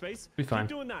and take some space. Be fine. Keep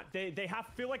doing that. They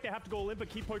feel like they have to go all in, but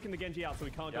keep poking the Genji out so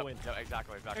we can't go in. Yep,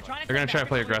 exactly. They're trying to They're gonna take try to back.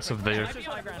 play aggressive there.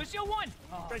 Lucio won.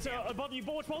 Okay, so above you,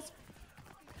 watch pulse.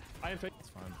 I am taking. It's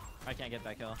fine. I can't get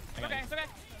that kill. It's okay. It's okay.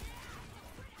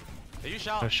 Hey, you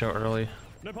shout. Gotta show early.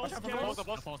 No pulse. Watch out for Can't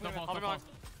pulse. pulse. No pulse.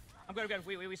 I'm good.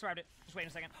 We survived it. Just wait a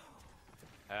second.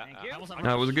 Thank you.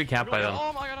 No, it was a good cap by them.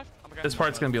 Oh my god. This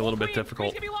part's gonna be a little bit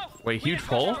difficult. Wait, huge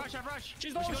pull?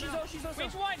 She's low.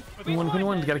 Queen's one. Queen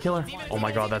one, gotta kill her. Oh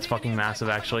my god, that's fucking massive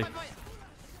actually.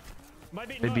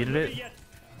 They beated it.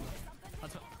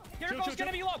 Kiriko's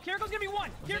gonna be low. Kiriko's gonna be one.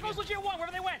 Kiriko's legit one.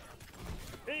 Wherever they went.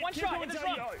 One shot in the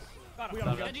front. Got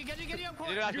him. Get you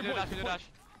up. You do dash.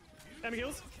 Enemy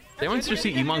heals. They want to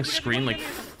see Emong's screen like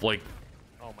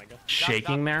Oh my god.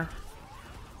 shaking there.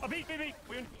 Oh, beat.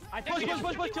 I think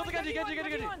Push. Kill the Genji.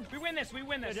 We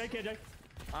win this. KJ.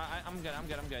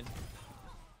 I'm good.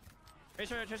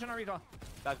 Tracer no recall.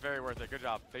 That's very worth it. Good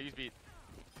job. They use beat.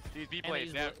 They use beat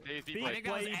plays. They use beat I plays. think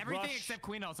that was Blade, everything rush. except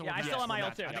Queen also. Yeah, I we're still matched. have my We're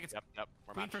ult too. matched. I think it's Yep.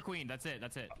 We're Queen matched. for Queen. That's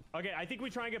it. Okay, I think we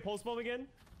try and get pulse bomb again.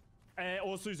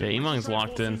 Or Suzu. Yeah, Emong's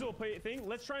locked in.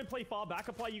 Let's try and play far back.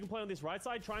 Apply. You can play on this right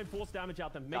side. Try and force damage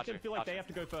out them. Make them feel like they have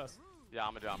to go first. Yeah,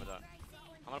 I'm gonna do it.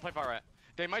 I'm gonna play far right.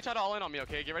 They might try to all in on me,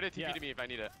 okay? Get ready to TP to me if I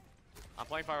need it. I'm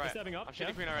playing far right. Stepping up, I'm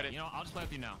shooting Queen already. You know, I'll just play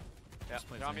with you now. Yeah, Just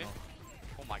play you're on with me.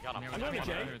 you. Oh my god, I'm going to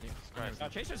Jay.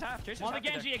 Tracer's half. I'm on the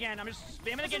Genji again. I'm just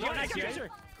spamming the Genji. Nice, Nice, Tracer.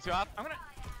 See what I'm gonna.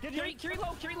 Get Kiri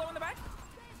low in the back.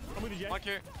 I'm with you, Jay. One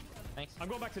Q. Thanks. I'm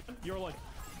going back to you're alone.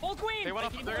 Hold Queen. They're gonna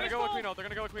go with Queen out. They're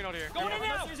gonna go with Queen out here. Going in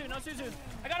now. No Suzu.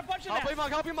 I got a bunch of them.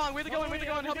 Help him on. Way to go.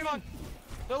 Help him on.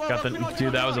 Got the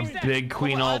dude. That was a big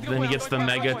Queen ult. Then he gets the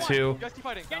Mega too.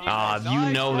 You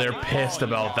know they're pissed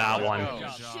about that one.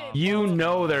 You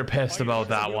know they're pissed about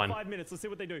that one. 5 minutes. Let's see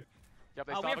what they do. Yep,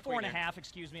 we have 4.5.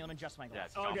 Excuse me. Let me adjust my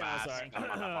glasses. Okay, I'm sorry.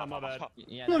 My bad.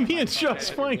 Let me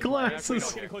adjust my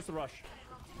glasses. Getting close to rush.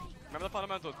 Remember the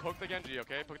fundamentals. Poke the Genji,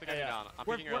 okay? Poke the Genji down. I'm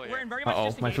peeking early. We're in very much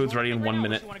Uh-oh, my food's ready in 1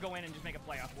 minute.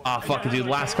 Fuck it, dude.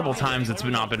 Last couple times it's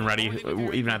not been ready,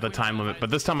 even at the time limit. But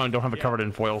this time I don't have it covered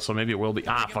in foil, so maybe it will be.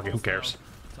 Fuck it, who cares?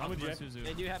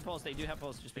 They do have pulse.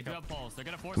 Just pick up.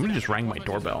 Somebody just rang my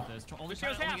doorbell.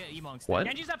 What?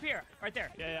 Genji's up here, right there.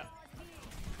 Yeah.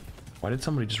 Why did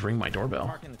somebody just ring my doorbell?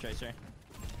 Marking the tracer.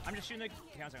 I'm just shooting the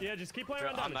counter. Yeah, just keep playing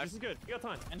around damage. This is good. You got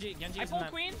time. Genji I pulled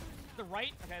Queen. The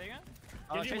right. Okay, there you go.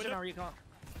 Tracer on recall.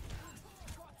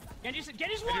 Genji's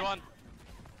one.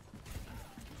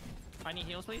 I need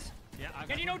heals, please. Yeah.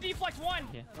 Genji, no deflex one.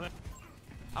 Yeah.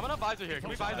 I'm gonna visor here. Can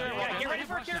we visor? Yeah, get ready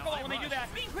for a Kiriko when they do that.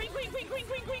 Queen.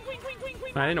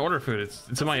 I didn't order food.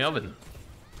 It's in my oven.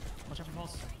 Watch out for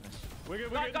pulse. We're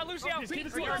good. Got Lucio.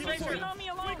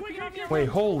 Wait,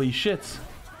 holy shit.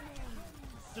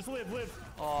 Just live.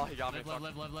 Oh, he got me.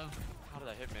 Live. How did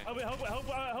that hit me? I'm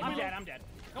dead.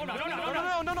 No.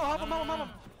 Help him.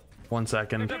 1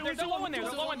 second. They're low in there.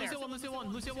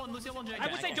 Lucio one, Jay. I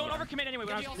would say don't overcommit anyway.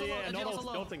 Back.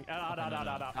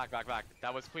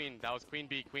 That was Queen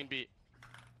beat. I'm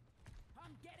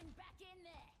getting back in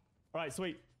there. All right,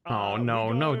 sweet. Oh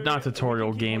no, not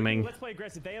tutorial gaming. Let's play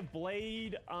aggressive. They have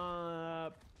Blade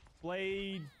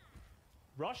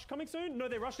Rush coming soon? No,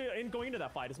 they rushed in going into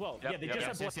that fight as well. Yep, yeah, they just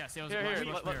have Blade. Yes. Here.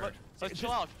 Let's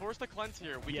chill out. Force the cleanse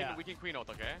here. We can Queen ult,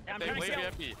 okay? Yeah, they Blade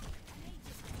VFP.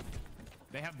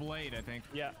 They have Blade, I think.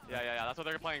 Yeah. That's what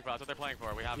they're playing for.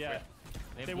 We have yeah.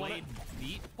 They Blade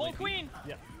beat. Hold Queen.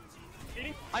 Yeah.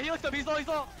 I healed him. He's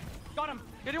low. Got him.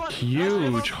 Get him one.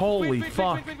 Huge. Holy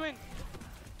fuck. Queen.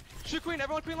 Shoot Queen.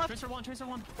 Everyone Queen left. Tracer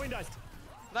one. Queen dies.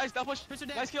 Nice. That push.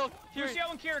 Nice kill. Lucio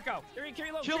and Kiriko.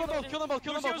 Kill them both.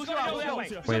 Lucio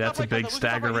out. Wait, that's a big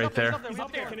stagger right there. He's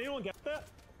up there. Can anyone get that?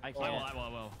 I can't. I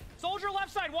will. Soldier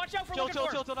left side. Watch out for looking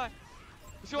for. Chill. Die.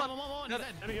 Lucio one.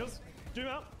 Enemy heals. Zoom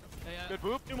out. Good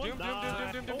boop. Doom.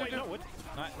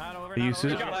 Not over. Are you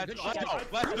soon? Let's go.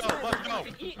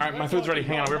 Alright, my food's ready.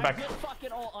 Hang on, we're back.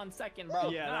 Fucking ult on second, bro.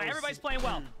 Yeah, everybody's playing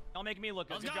well. Don't make me look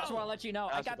good. Just want to let you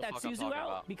know, I got that Suzu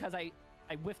out because I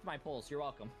whiffed my pulse. You're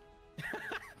welcome.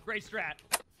 Great strat.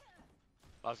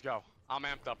 Let's go. I'm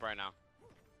amped up right now.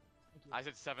 I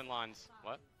said 7 lines.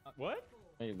 What? What?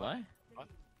 Wait, what?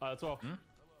 That's all.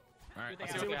 Alright,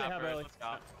 Let's see what they have early.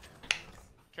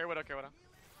 Care Widow.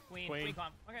 Queen.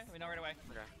 Okay, we know right away.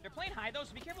 Okay. They're playing high though,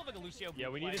 so be careful of the Lucio. Yeah,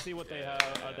 we need to see what they have.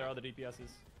 Their other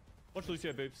DPSs. Watch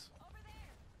Lucio boops.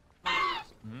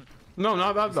 No,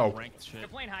 not that though. They're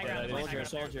playing high ground.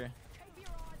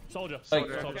 Soldier.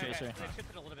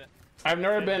 I've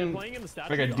never been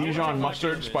like a Dijon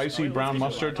mustard, spicy brown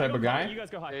mustard type of guy. You guys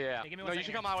go high. Yeah. No, you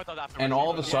should come out with us after. And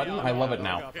all of a sudden, I love it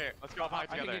now. Okay, let's go up high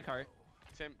together.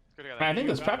 Same. Good together. And I think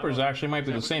this peppers actually might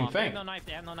be the same thing.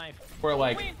 They have no knife. Where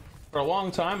like, for a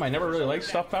long time, I never really liked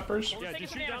stuffed peppers. Yeah,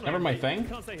 just shoot down. Never my thing.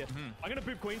 Can't stay here. I'm gonna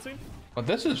boop Queen soon. But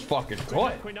this is fucking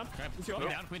good. Queen down.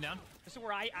 Queen down. This is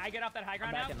where I get off that high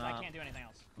ground now, because I can't do anything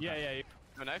else. Yeah.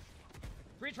 No knife?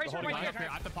 Tracer right here.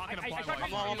 I have to pocket a point.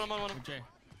 One.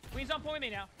 Queen's on point with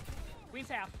me now. Queen's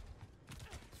half.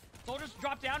 Soldiers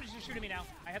drop down and just shooting me now.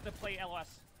 I have to play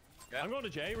LOS. I'm going to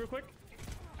J real quick.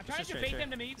 I'm trying to bait them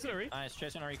to me. Sorry. Nice,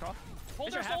 Tracer on recall.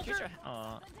 Hold her, soldier.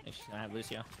 Oh, she's gonna have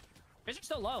Lucio. Tracer's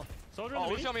still low. Soldier on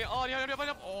Lucio me. Oh, yeah.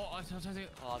 Oh, okay,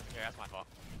 that's my fault.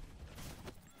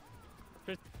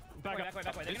 Back way. They're gonna try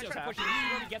to push you. This is where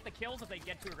we get the kills if they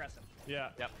get too aggressive. Yeah.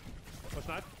 Yep. Push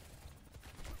knife.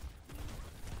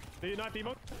 Do you knife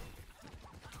Demo?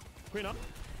 Queen up.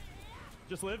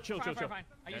 Just live. Chill. Fine.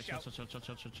 I use shout. Chill.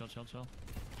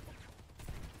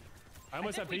 I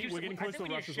almost have beat. We're getting close to the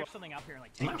rush as well. Something up here in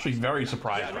like I'm actually very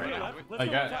surprised right now. Let's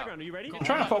go background. Are you ready? I'm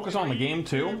trying to focus on the game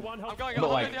too. But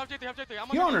like,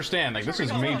 you understand, like this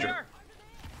is major.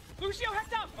 Lucio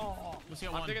hecked up. Oh.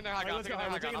 Lucio I'm digging their high ground.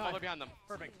 I'm all behind them.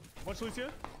 Perfect. Watch Lucio.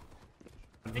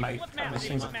 This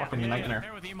thing's a fucking nightmare.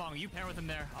 Pair with Emong. You pair with him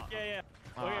there. Yeah.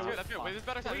 Okay, that's good. Wait, this is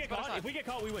better side. If we get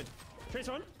caught, we win.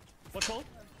 Tracer on. What's called?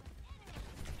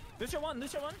 Lucio one.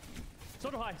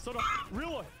 Soldier high.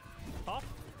 Real low. Off.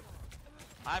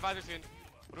 I have either soon.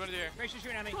 What do you want to do here? Make sure you're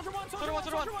shooting at me. Soldier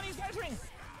one. He's gathering.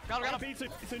 Got him. Beat soon.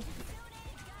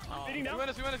 Beating down. We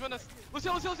win this.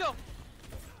 Lucio. Lucio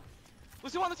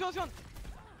one.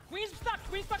 Queen's stuck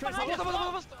behind us.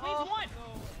 Queen's one.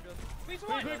 Squeeze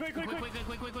one.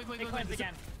 Quick. They cleansed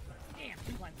again. Damn,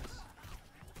 2 cleanses.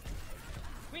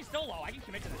 Queen's still low. I can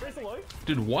commit to this. Where's the low?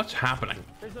 Dude, what's happening?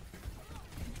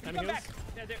 Come back.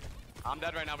 Yeah, I'm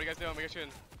dead right now. What are you guys doing? We are shooting.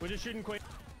 We're just shooting Queen.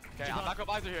 Okay, I'm back with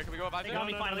Visor here. Can we go with Visor? They got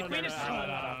me finally. Queen is slow.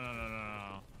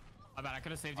 No. I bet I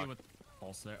could have saved you with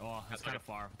pulse there. Oh, that's kind of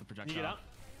far with the projectile. You get up?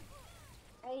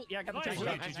 Oh, yeah, I got the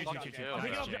Nice.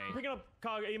 check. Picking up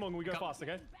Car Emo and we go fast,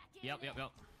 okay? Yep.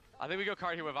 I think we go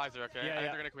card here with Visor, okay? Yeah, I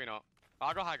think they're gonna Queen out.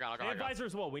 I'll go high ground. They have Visor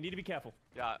as well. We need to be careful.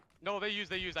 Yeah. No, they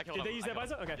use. I killed them. Did they use their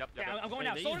Visor? Okay. Yep. Yeah, I'm going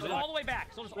now. Soldiers all the way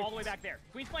back. Soldiers all the way back there.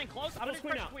 Queen's playing close. I'm gonna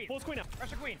pressure Queen. Force Queen out.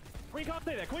 Pressure Queen. Queen can't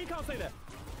stay there. Queen can't stay there.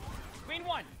 Queen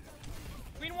 1.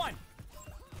 Queen 1.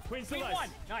 Queen's still Queen nice. 1.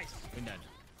 Nice. Queen dead.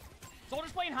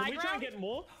 Soldiers playing high Can we try and ground. get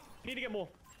more? We need to get more.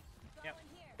 Yep.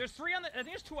 There's 3 on the. I think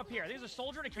there's 2 up here. There's a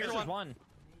soldier and a carrier. There's 1.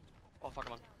 Oh fuck,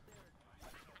 come on.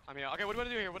 I mean, okay. What do we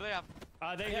do here? What do they have?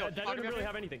 They don't really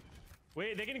have anything.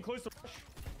 Wait, they're getting close to rush.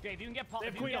 Okay, if you can get They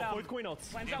have Queen ult. Both Queen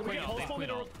ults. Cleanse out Queen Queen ult. ult. Queen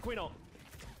ult. Queen ult.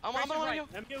 I'm on right. you.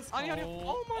 Kills. On you.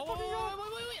 Oh my fucking god.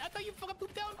 Wait. I thought you fucking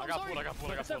pooped down. I got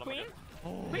pulled. What's up, Queen?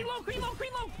 Queen low. Queen low.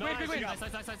 Nice. Wait. Nice.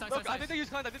 Look, I think they use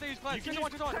cleanse. You can use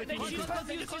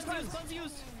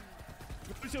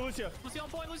Lucio. Lucio on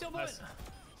point.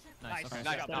 Nice. Okay.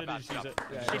 Nice. Not bad.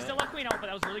 They still have Queen ult, but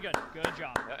that was really good. Good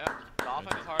job. Yeah. The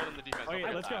offense is harder than the defense.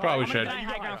 Okay, let's go. Probably I'm should. gonna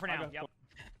high ground for now. Yep.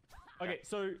 Okay,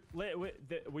 so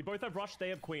we both have rush. They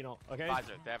have Queen ult. Okay.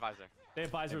 Visor. They have Visor. They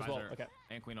have Visor as well. Okay.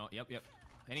 And Queen ult. Yep.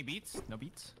 Any beats? No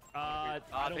beats? I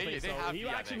don't they think so. have He B,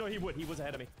 I actually think. no, he would. He was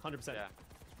ahead of me. 100%. Yeah.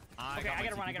 Okay, I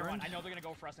gotta run. burned. I know they're gonna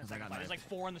go for us in a second. There's like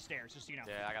 4 on the stairs, just so you know.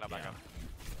 Yeah, I gotta back up.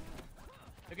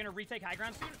 They're gonna retake high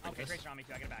ground soon. Okay, Tracer on me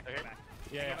too. I gotta back.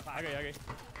 Yeah. Okay.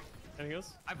 Anything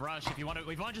else? I've rushed. If you want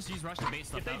to just use rush to bait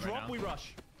stuff If they out drop, right now. we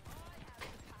rush.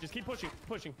 Just keep pushing.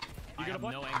 You I gonna have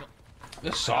play? no angle.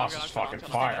 This sauce is fucking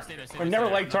fire. Stay there. I never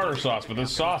liked tartar sauce, but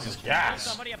this sauce is gas.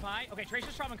 Somebody up high. Okay,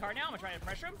 Tracer's dropping card now. I'm gonna try to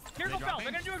pressure him. Here go Fell.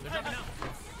 They're gonna do it.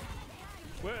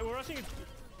 We're rushing.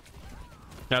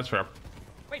 That's fair.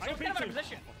 Wait, so it's kind of out of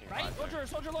position, right?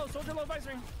 Soldier low,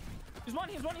 Visor. He's one.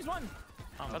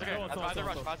 That's okay. That's Visor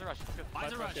rush. Visor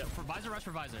rush. Visor rush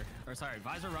for Visor. Or sorry,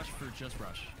 Visor rush for just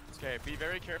rush. Okay, be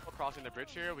very careful crossing the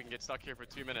bridge here. We can get stuck here for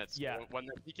 2 minutes. Yeah. When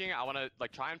they're peeking, I want to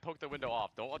like try and poke the window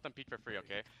off. Don't let them peek for free,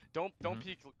 okay? Don't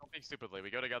peek stupidly. We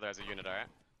go together as a unit, all right?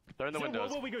 They're in the windows.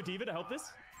 Will we go Diva to help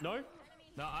this? No.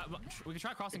 No, we can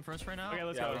try crossing first right now. Okay,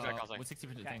 let's go. With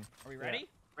 60% thing. Are we ready?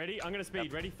 Ready? I'm gonna speed.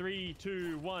 Yep. Ready? 3,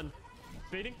 2, 1.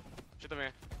 Speeding. Shoot them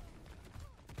here.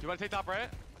 Do you want to take top right?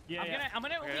 Yeah. I'm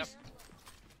gonna Okay, at least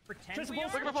pretend Tracer we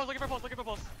are. balls. Looking for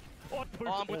pulse. Oh,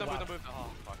 I'm moved. Oh,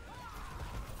 fuck.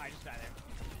 I just died there.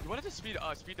 You wanted to speed the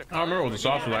I don't remember what the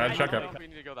sauce was. I had to check I don't know it. if we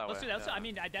need to go that Let's way. do that. I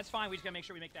mean, that's fine. We just gotta make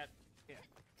sure we make that. Yeah.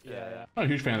 I'm not a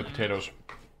huge fan of the potatoes.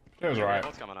 Potatoes are alright.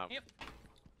 What's coming up? Yep.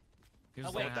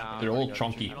 Here's wait. They're a little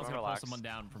chunky. He wants to pull someone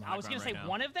down from high I was gonna ground say right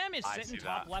one of them is I sitting see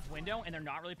top that. left window, and they're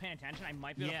not really paying attention. I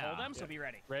might be able to pull them, so be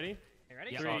ready. Ready? You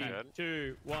ready? Yeah. 3, all good.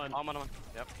 2, 1. I'm on.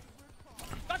 Yep.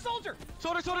 Got soldier.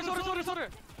 Soldier.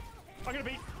 I'm gonna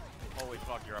beat. Holy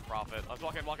fuck, you're a prophet. Let's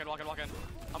walk in.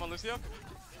 I'm on Lucio.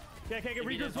 Okay,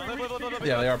 regroup.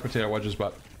 Yeah, they are potato wedges,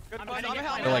 but Good. I'm I'm gonna get-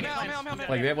 here.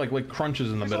 like they have like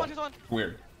crunches in the middle. Here's one.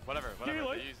 Weird. Whatever. Give me They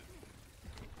light. use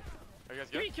it. Are you guys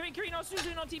good? Kiri, no,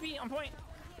 Suzu, no TP, on point.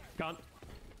 Can't.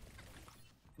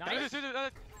 Nice. Can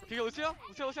you go Lucio?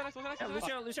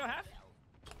 Lucio. Lucio half.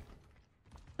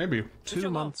 Maybe. 2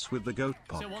 months with the goat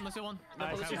pop. Let's do one.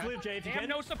 Let's just live, Jay, if They you have can.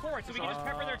 no support, so we can just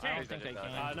pepper their tank. think they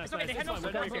can. Nice, It's okay, they nice, had no fine,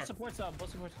 support. we're Both supports up, both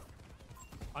supports.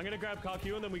 I'm gonna grab car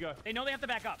Q and then we go. They know they have to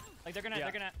back up. Like they're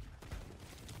gonna.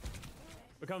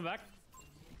 We're coming back.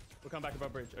 We'll come back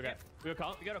above bridge. Okay. Yeah. We go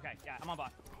car. We good. Okay. Yeah, I'm on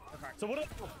bot. Okay. So what?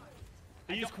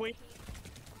 They use Queen.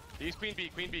 They use Queen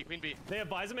B. They have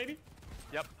Visor maybe.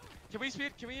 Yep. Can we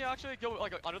speed? Can we actually go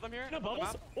like under them here? No On the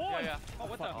bubbles. map? Oh, Yeah. Oh,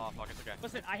 what the? Oh fuck, it's okay.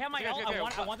 Listen, I have my Okay, ult. okay,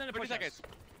 I want them to 30 push seconds.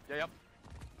 us. Yeah, yep.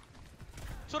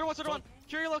 Soldier one.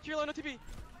 Curie low, no TP.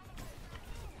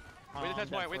 Wait to touch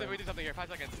point. Wait to something here. 5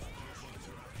 seconds.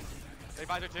 They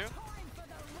Visor 2.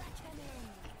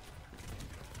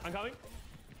 I'm coming.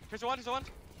 Tracer 1.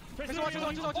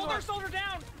 Hold their soldier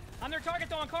down. On their target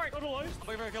though on cart. Go to low.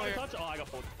 Wait for a kill here. Touch. Oh, I got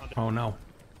pulled. Oh no.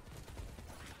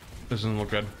 This doesn't look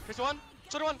good. Tracer 1.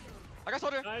 Soldier 1. I got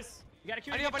soldier. Nice. You gotta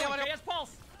queue. I need up. He has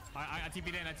pulse. I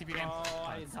TP'd in. Oh,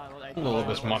 I A little of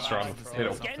this monster on the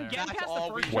potato. Getting That's past all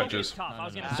the we first need. Wedges. is tough. I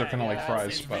was gonna These say. are kind of like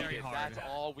fries, it's but very hard. That's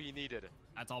all we needed.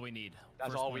 That's all we need.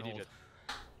 That's First all we point needed.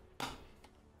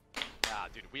 Ah,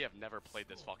 dude, we have never played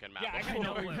this fucking map. Yeah, I before.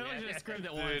 know. We really just scripted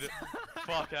it once. Dude,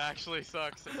 fuck, actually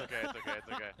sucks. It's okay.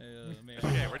 It's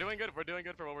okay, we're doing good. We're doing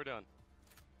good for what we're doing.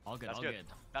 All good. That's All good. good.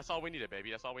 That's all we needed,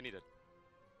 baby. That's all we needed.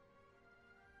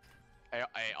 Hey,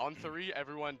 on 3,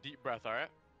 everyone, deep breath. All right.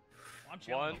 I'm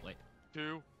chilling. 1,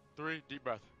 2, 3, deep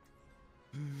breath.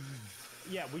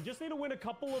 Yeah, we just need to win a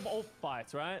couple of ult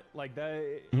fights, right? Like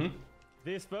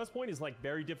this first point is like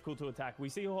very difficult to attack. We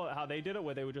see how they did it,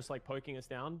 where they were just like poking us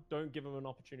down. Don't give them an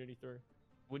opportunity through.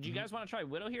 Would you guys want to try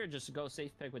Widow here, or just go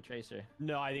safe pick with Tracer?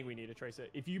 No, I think we need a Tracer.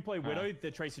 If you play Widow,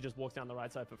 the Tracer just walks down the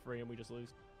right side for free, and we just lose.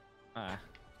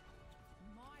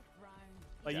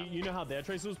 Like you know how their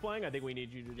Tracer was playing? I think we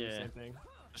need you to do the same thing.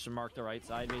 Just mark the right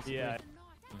side, basically. Yeah.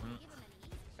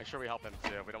 Make sure we help him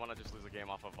too. We don't want to just lose a game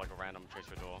off of like a random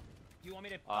Tracer duel. Do you want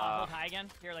me to hold high again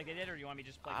here like they did, or do you want me to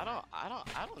just play? I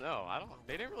don't know.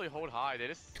 They didn't really hold high. They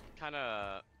just kind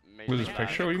of made. What is this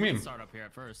picture? What do you mean? Start up here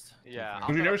at first. Yeah.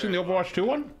 Have you never seen the Overwatch 2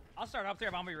 one? I'll start up there,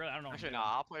 but I'm gonna be real. I don't know. Actually, no.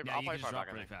 I'll play. Yeah, I'll you play can far drop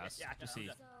back. really fast. Yeah, Just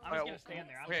see. I'm just gonna stand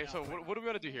there. Okay, so what do we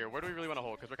want to do here? Where do we really want to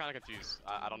hold? Because we're kind of confused.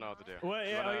 I don't know what to do. Well,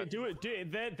 yeah, do it.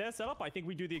 Their setup, I think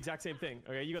we do the exact same thing.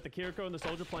 Okay, you got the Kiriko and the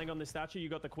soldier playing on this statue. You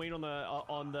got the queen on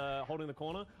the holding the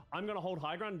corner. I'm gonna hold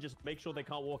high ground and just make sure they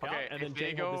can't walk out, and then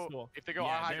Jay hold this door. If they go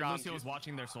our high ground, Lucio was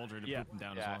watching their soldier to put them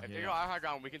down as well. If they go our high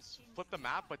ground, we can flip the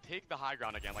map, but take the high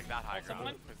ground again, like that high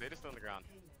ground, because they just stood on the ground.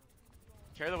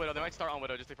 Carry the Widow. They might start on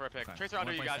Widow just for a pick. Okay. Tracer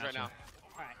under you guys right now.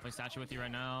 Alright. Play statue with you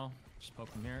right now. Just poke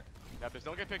from here. Yep, just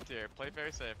don't get picked here. Play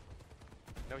very safe.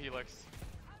 No helix.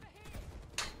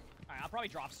 Alright, I'll probably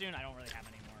drop soon. I don't really have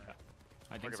any more.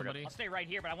 I think somebody. I'll stay right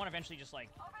here, but I want to eventually just like.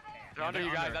 They're under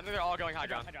you guys. I think they're all going high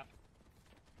ground. I drop.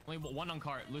 Only one on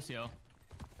cart, Lucio.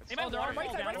 They might they're on right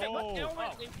side.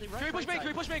 Can we push main? Can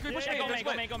we push main? Can we push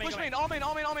main? Push main. All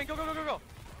main. Go.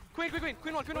 Queen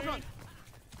one.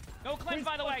 No cleanse,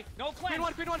 by the way. No cleanse.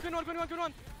 Queen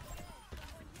one.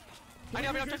 I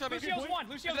know,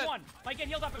 Lucio's one. Might get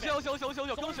healed up a bit.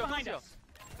 Lucio. Behind us.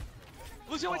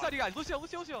 Lucio inside you guys. Lucio.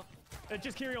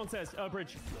 Just Kirion says,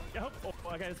 bridge. Oh,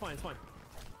 okay, it's fine.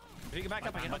 If you get back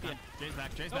up, I can help you. Jay's back.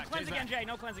 No cleanse again, Jay.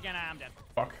 No cleanse again. I'm dead.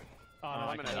 Fuck.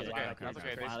 Oh, no, that's okay. That's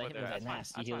okay. They split there.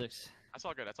 That's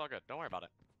all good. That's all good. Don't worry about it.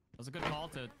 That was a good call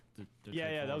to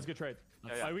yeah, that was a good trade.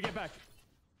 Alright, we get back.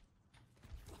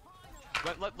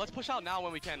 Let's push out now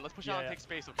when we can. Let's push out and take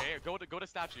space, okay? Go to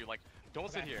statue. Like, don't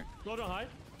sit here. Go down high.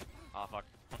 Oh fuck.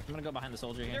 I'm gonna go behind the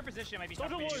soldier here. Their position might be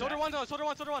Soldier one. Soldier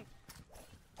one.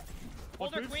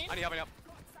 Hold their queen. I need help.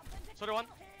 Soldier one.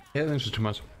 Yeah, this is too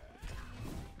much.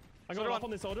 I'm going up on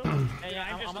this soldier. Yeah,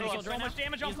 I'm just taking so much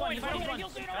damage on point. If I don't get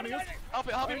healed soon, I'm gonna die.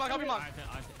 Help me, Monk.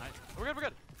 We're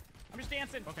good. I'm just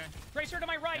dancing. Okay. Tracer to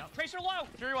my right. Yep. Tracer low.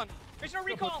 Fury one. Tracer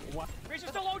recall. Tracer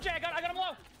still low, Jay. I got him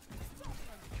low.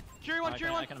 Fury one.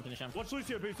 I can finish him. Watch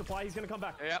Lucio boost supply. He's gonna come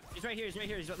back. Yep. He's right here.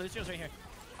 Lucio's right here.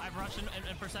 I've rushed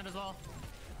in percent as well.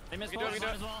 They missed me do it.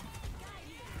 as well.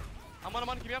 I'm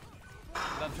on. Keep me up.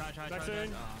 Try. They're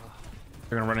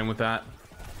gonna run in with that.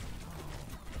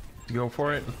 Go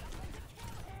for it.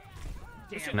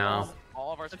 Damn. No.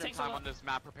 All of our scrim time on this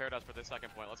map prepared us for this second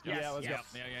point. Let's go. Yeah, let's go.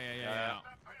 Yeah.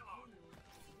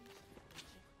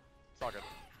 It's all good.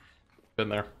 Been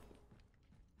there.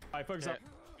 Alright, focus up.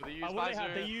 They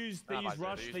use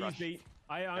rush. They use beat.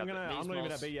 I'm not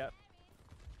even at beat yet.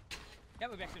 Yeah,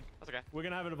 we're back soon. That's okay. We're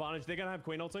gonna have an advantage. They're gonna have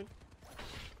queen ulting.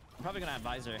 I'm probably gonna have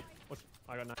visor.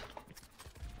 I got 9.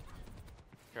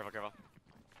 Careful.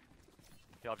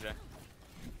 Heal up, Jay.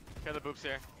 Kill the boops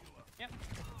here. Yep.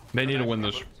 They need to win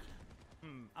this.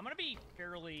 I'm gonna be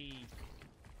fairly.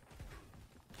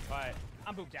 Alright.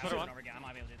 I'm booped down over and over again. I'm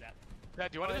not able to do that. Yeah,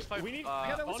 do you want to just fight? We need.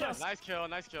 Nice kill,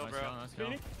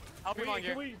 bro. Help him on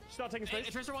here. Can we start taking space?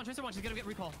 Tracer one. She's gonna get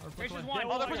recall. Tracer's one.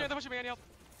 Oh, they're pushing me. I need help.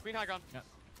 Queen high ground. Yeah.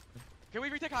 Can we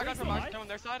retake high ground from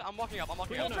their side? I'm walking up.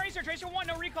 Kill Tracer one.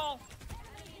 No recall.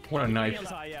 What a knife.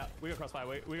 Yeah, we got crossfire.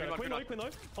 We got queen low.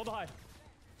 Hold the high.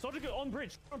 Soldier on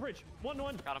bridge.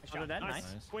 1-1. Got him.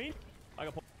 Nice. Queen. I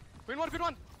got Queen one.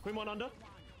 Queen 1 under.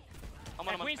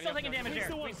 Queen's still taking damage there.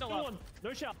 Queen's still low.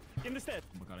 No shout. In the stead.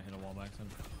 We gotta hit a wall back soon.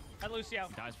 At Lucio.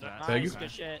 Guys for that. Thank you.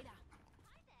 Good shit.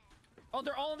 Oh,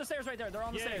 they're all on the stairs right there. They're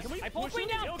on the stairs. I pulled Queen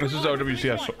down. This is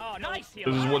OWCS. Oh, nice. This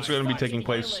is what's going to be taking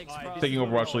place. Taking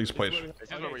Overwatch League's place.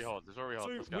 This is where we hold.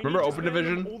 Let's go. Remember Open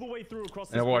Division? All the way through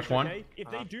across And Overwatch 1?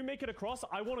 If they do make it across,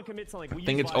 I want to commit something. I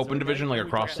think it's Open Division like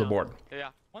across the board. Yeah.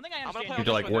 One thing I understand. You have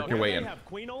to like work your way in.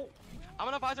 Queen ult. I'm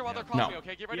gonna visor while they're crossing me,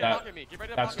 okay? Get ready to pocket me.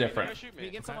 That's different. If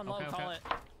you get someone low, call it.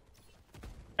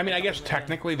 I mean, I guess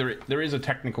technically there is a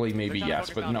technically maybe yes,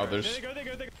 but no,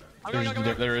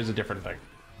 there is a different thing.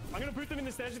 I'm gonna boot them in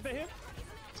the stairs if they're here.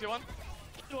 See one?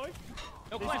 No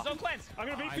cleanse. I'm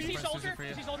gonna beat you. See soldier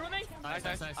with me? Nice.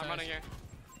 I'm running here.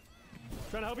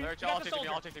 Trying to help you.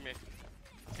 They're all chasing me.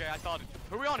 Okay, I saw it.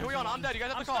 Who are we on? I'm dead. You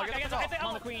guys have to call. I'm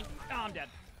on the queen. Oh, I'm dead.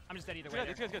 I'm just dead either way.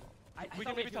 It's good. We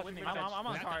can maybe touch.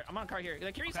 I'm on car here.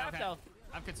 Like, Kiri's out though.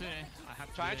 I'm Kitsune. I have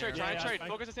to Try and trade, try and trade.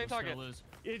 Focus the same target.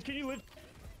 Can you live?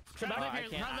 I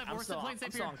can't. I'm still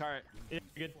on cart. Yeah,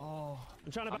 good. Oh.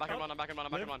 I'm trying to I'm back in one. I'm back in one.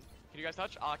 I'm back in one. Can you guys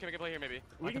touch? Can we get play here maybe?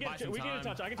 We can get a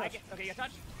touch. I can touch. Okay, get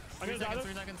touch. I'm gonna die.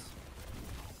 3 seconds.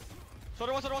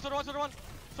 Soda one.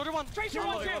 Tracer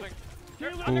one, too.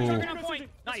 Ooh. On point.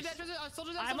 Nice.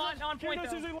 I'm on point,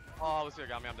 though. Oh, Lucio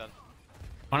got me. I'm dead.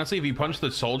 Honestly, if you punch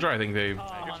the soldier, I think they Good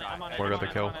try. would have got the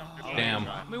kill. Damn.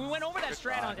 I mean, we went over that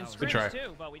strat on scrims,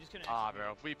 too, but we just couldn't.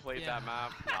 Bro, if we played that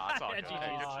map, nah, it's all good.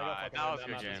 Hey, good try. That was a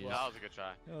good game. That was a good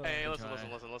try. Hey, listen.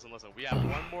 We have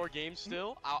one more game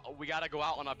still. We gotta go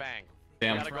out on a bang.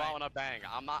 Damn. We gotta go out on a bang.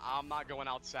 I'm not going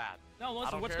out sad. No,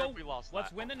 listen,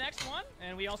 let's win the next one,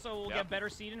 and we also will Yep. get better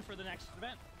seeding for the next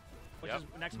event, which is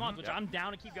next month, which Yep. I'm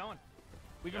down to keep going.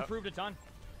 We've improved a ton.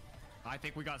 I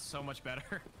think we got so much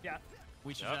better. Yeah.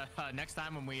 We should next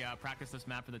time when we practice this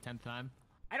map for the 10th time.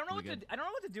 I don't know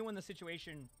what to do in the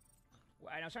situation.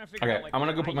 I was trying to figure Okay, out, like, I'm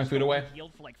gonna go put my food away.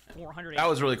 Healed for like 400 That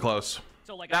was really close.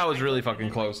 So, like, That was really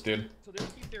fucking close, dude. So they'll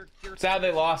keep their Sad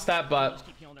they lost that, but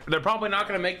they're probably not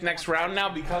gonna make next round now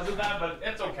because of that. But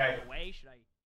it's okay. Away, should I?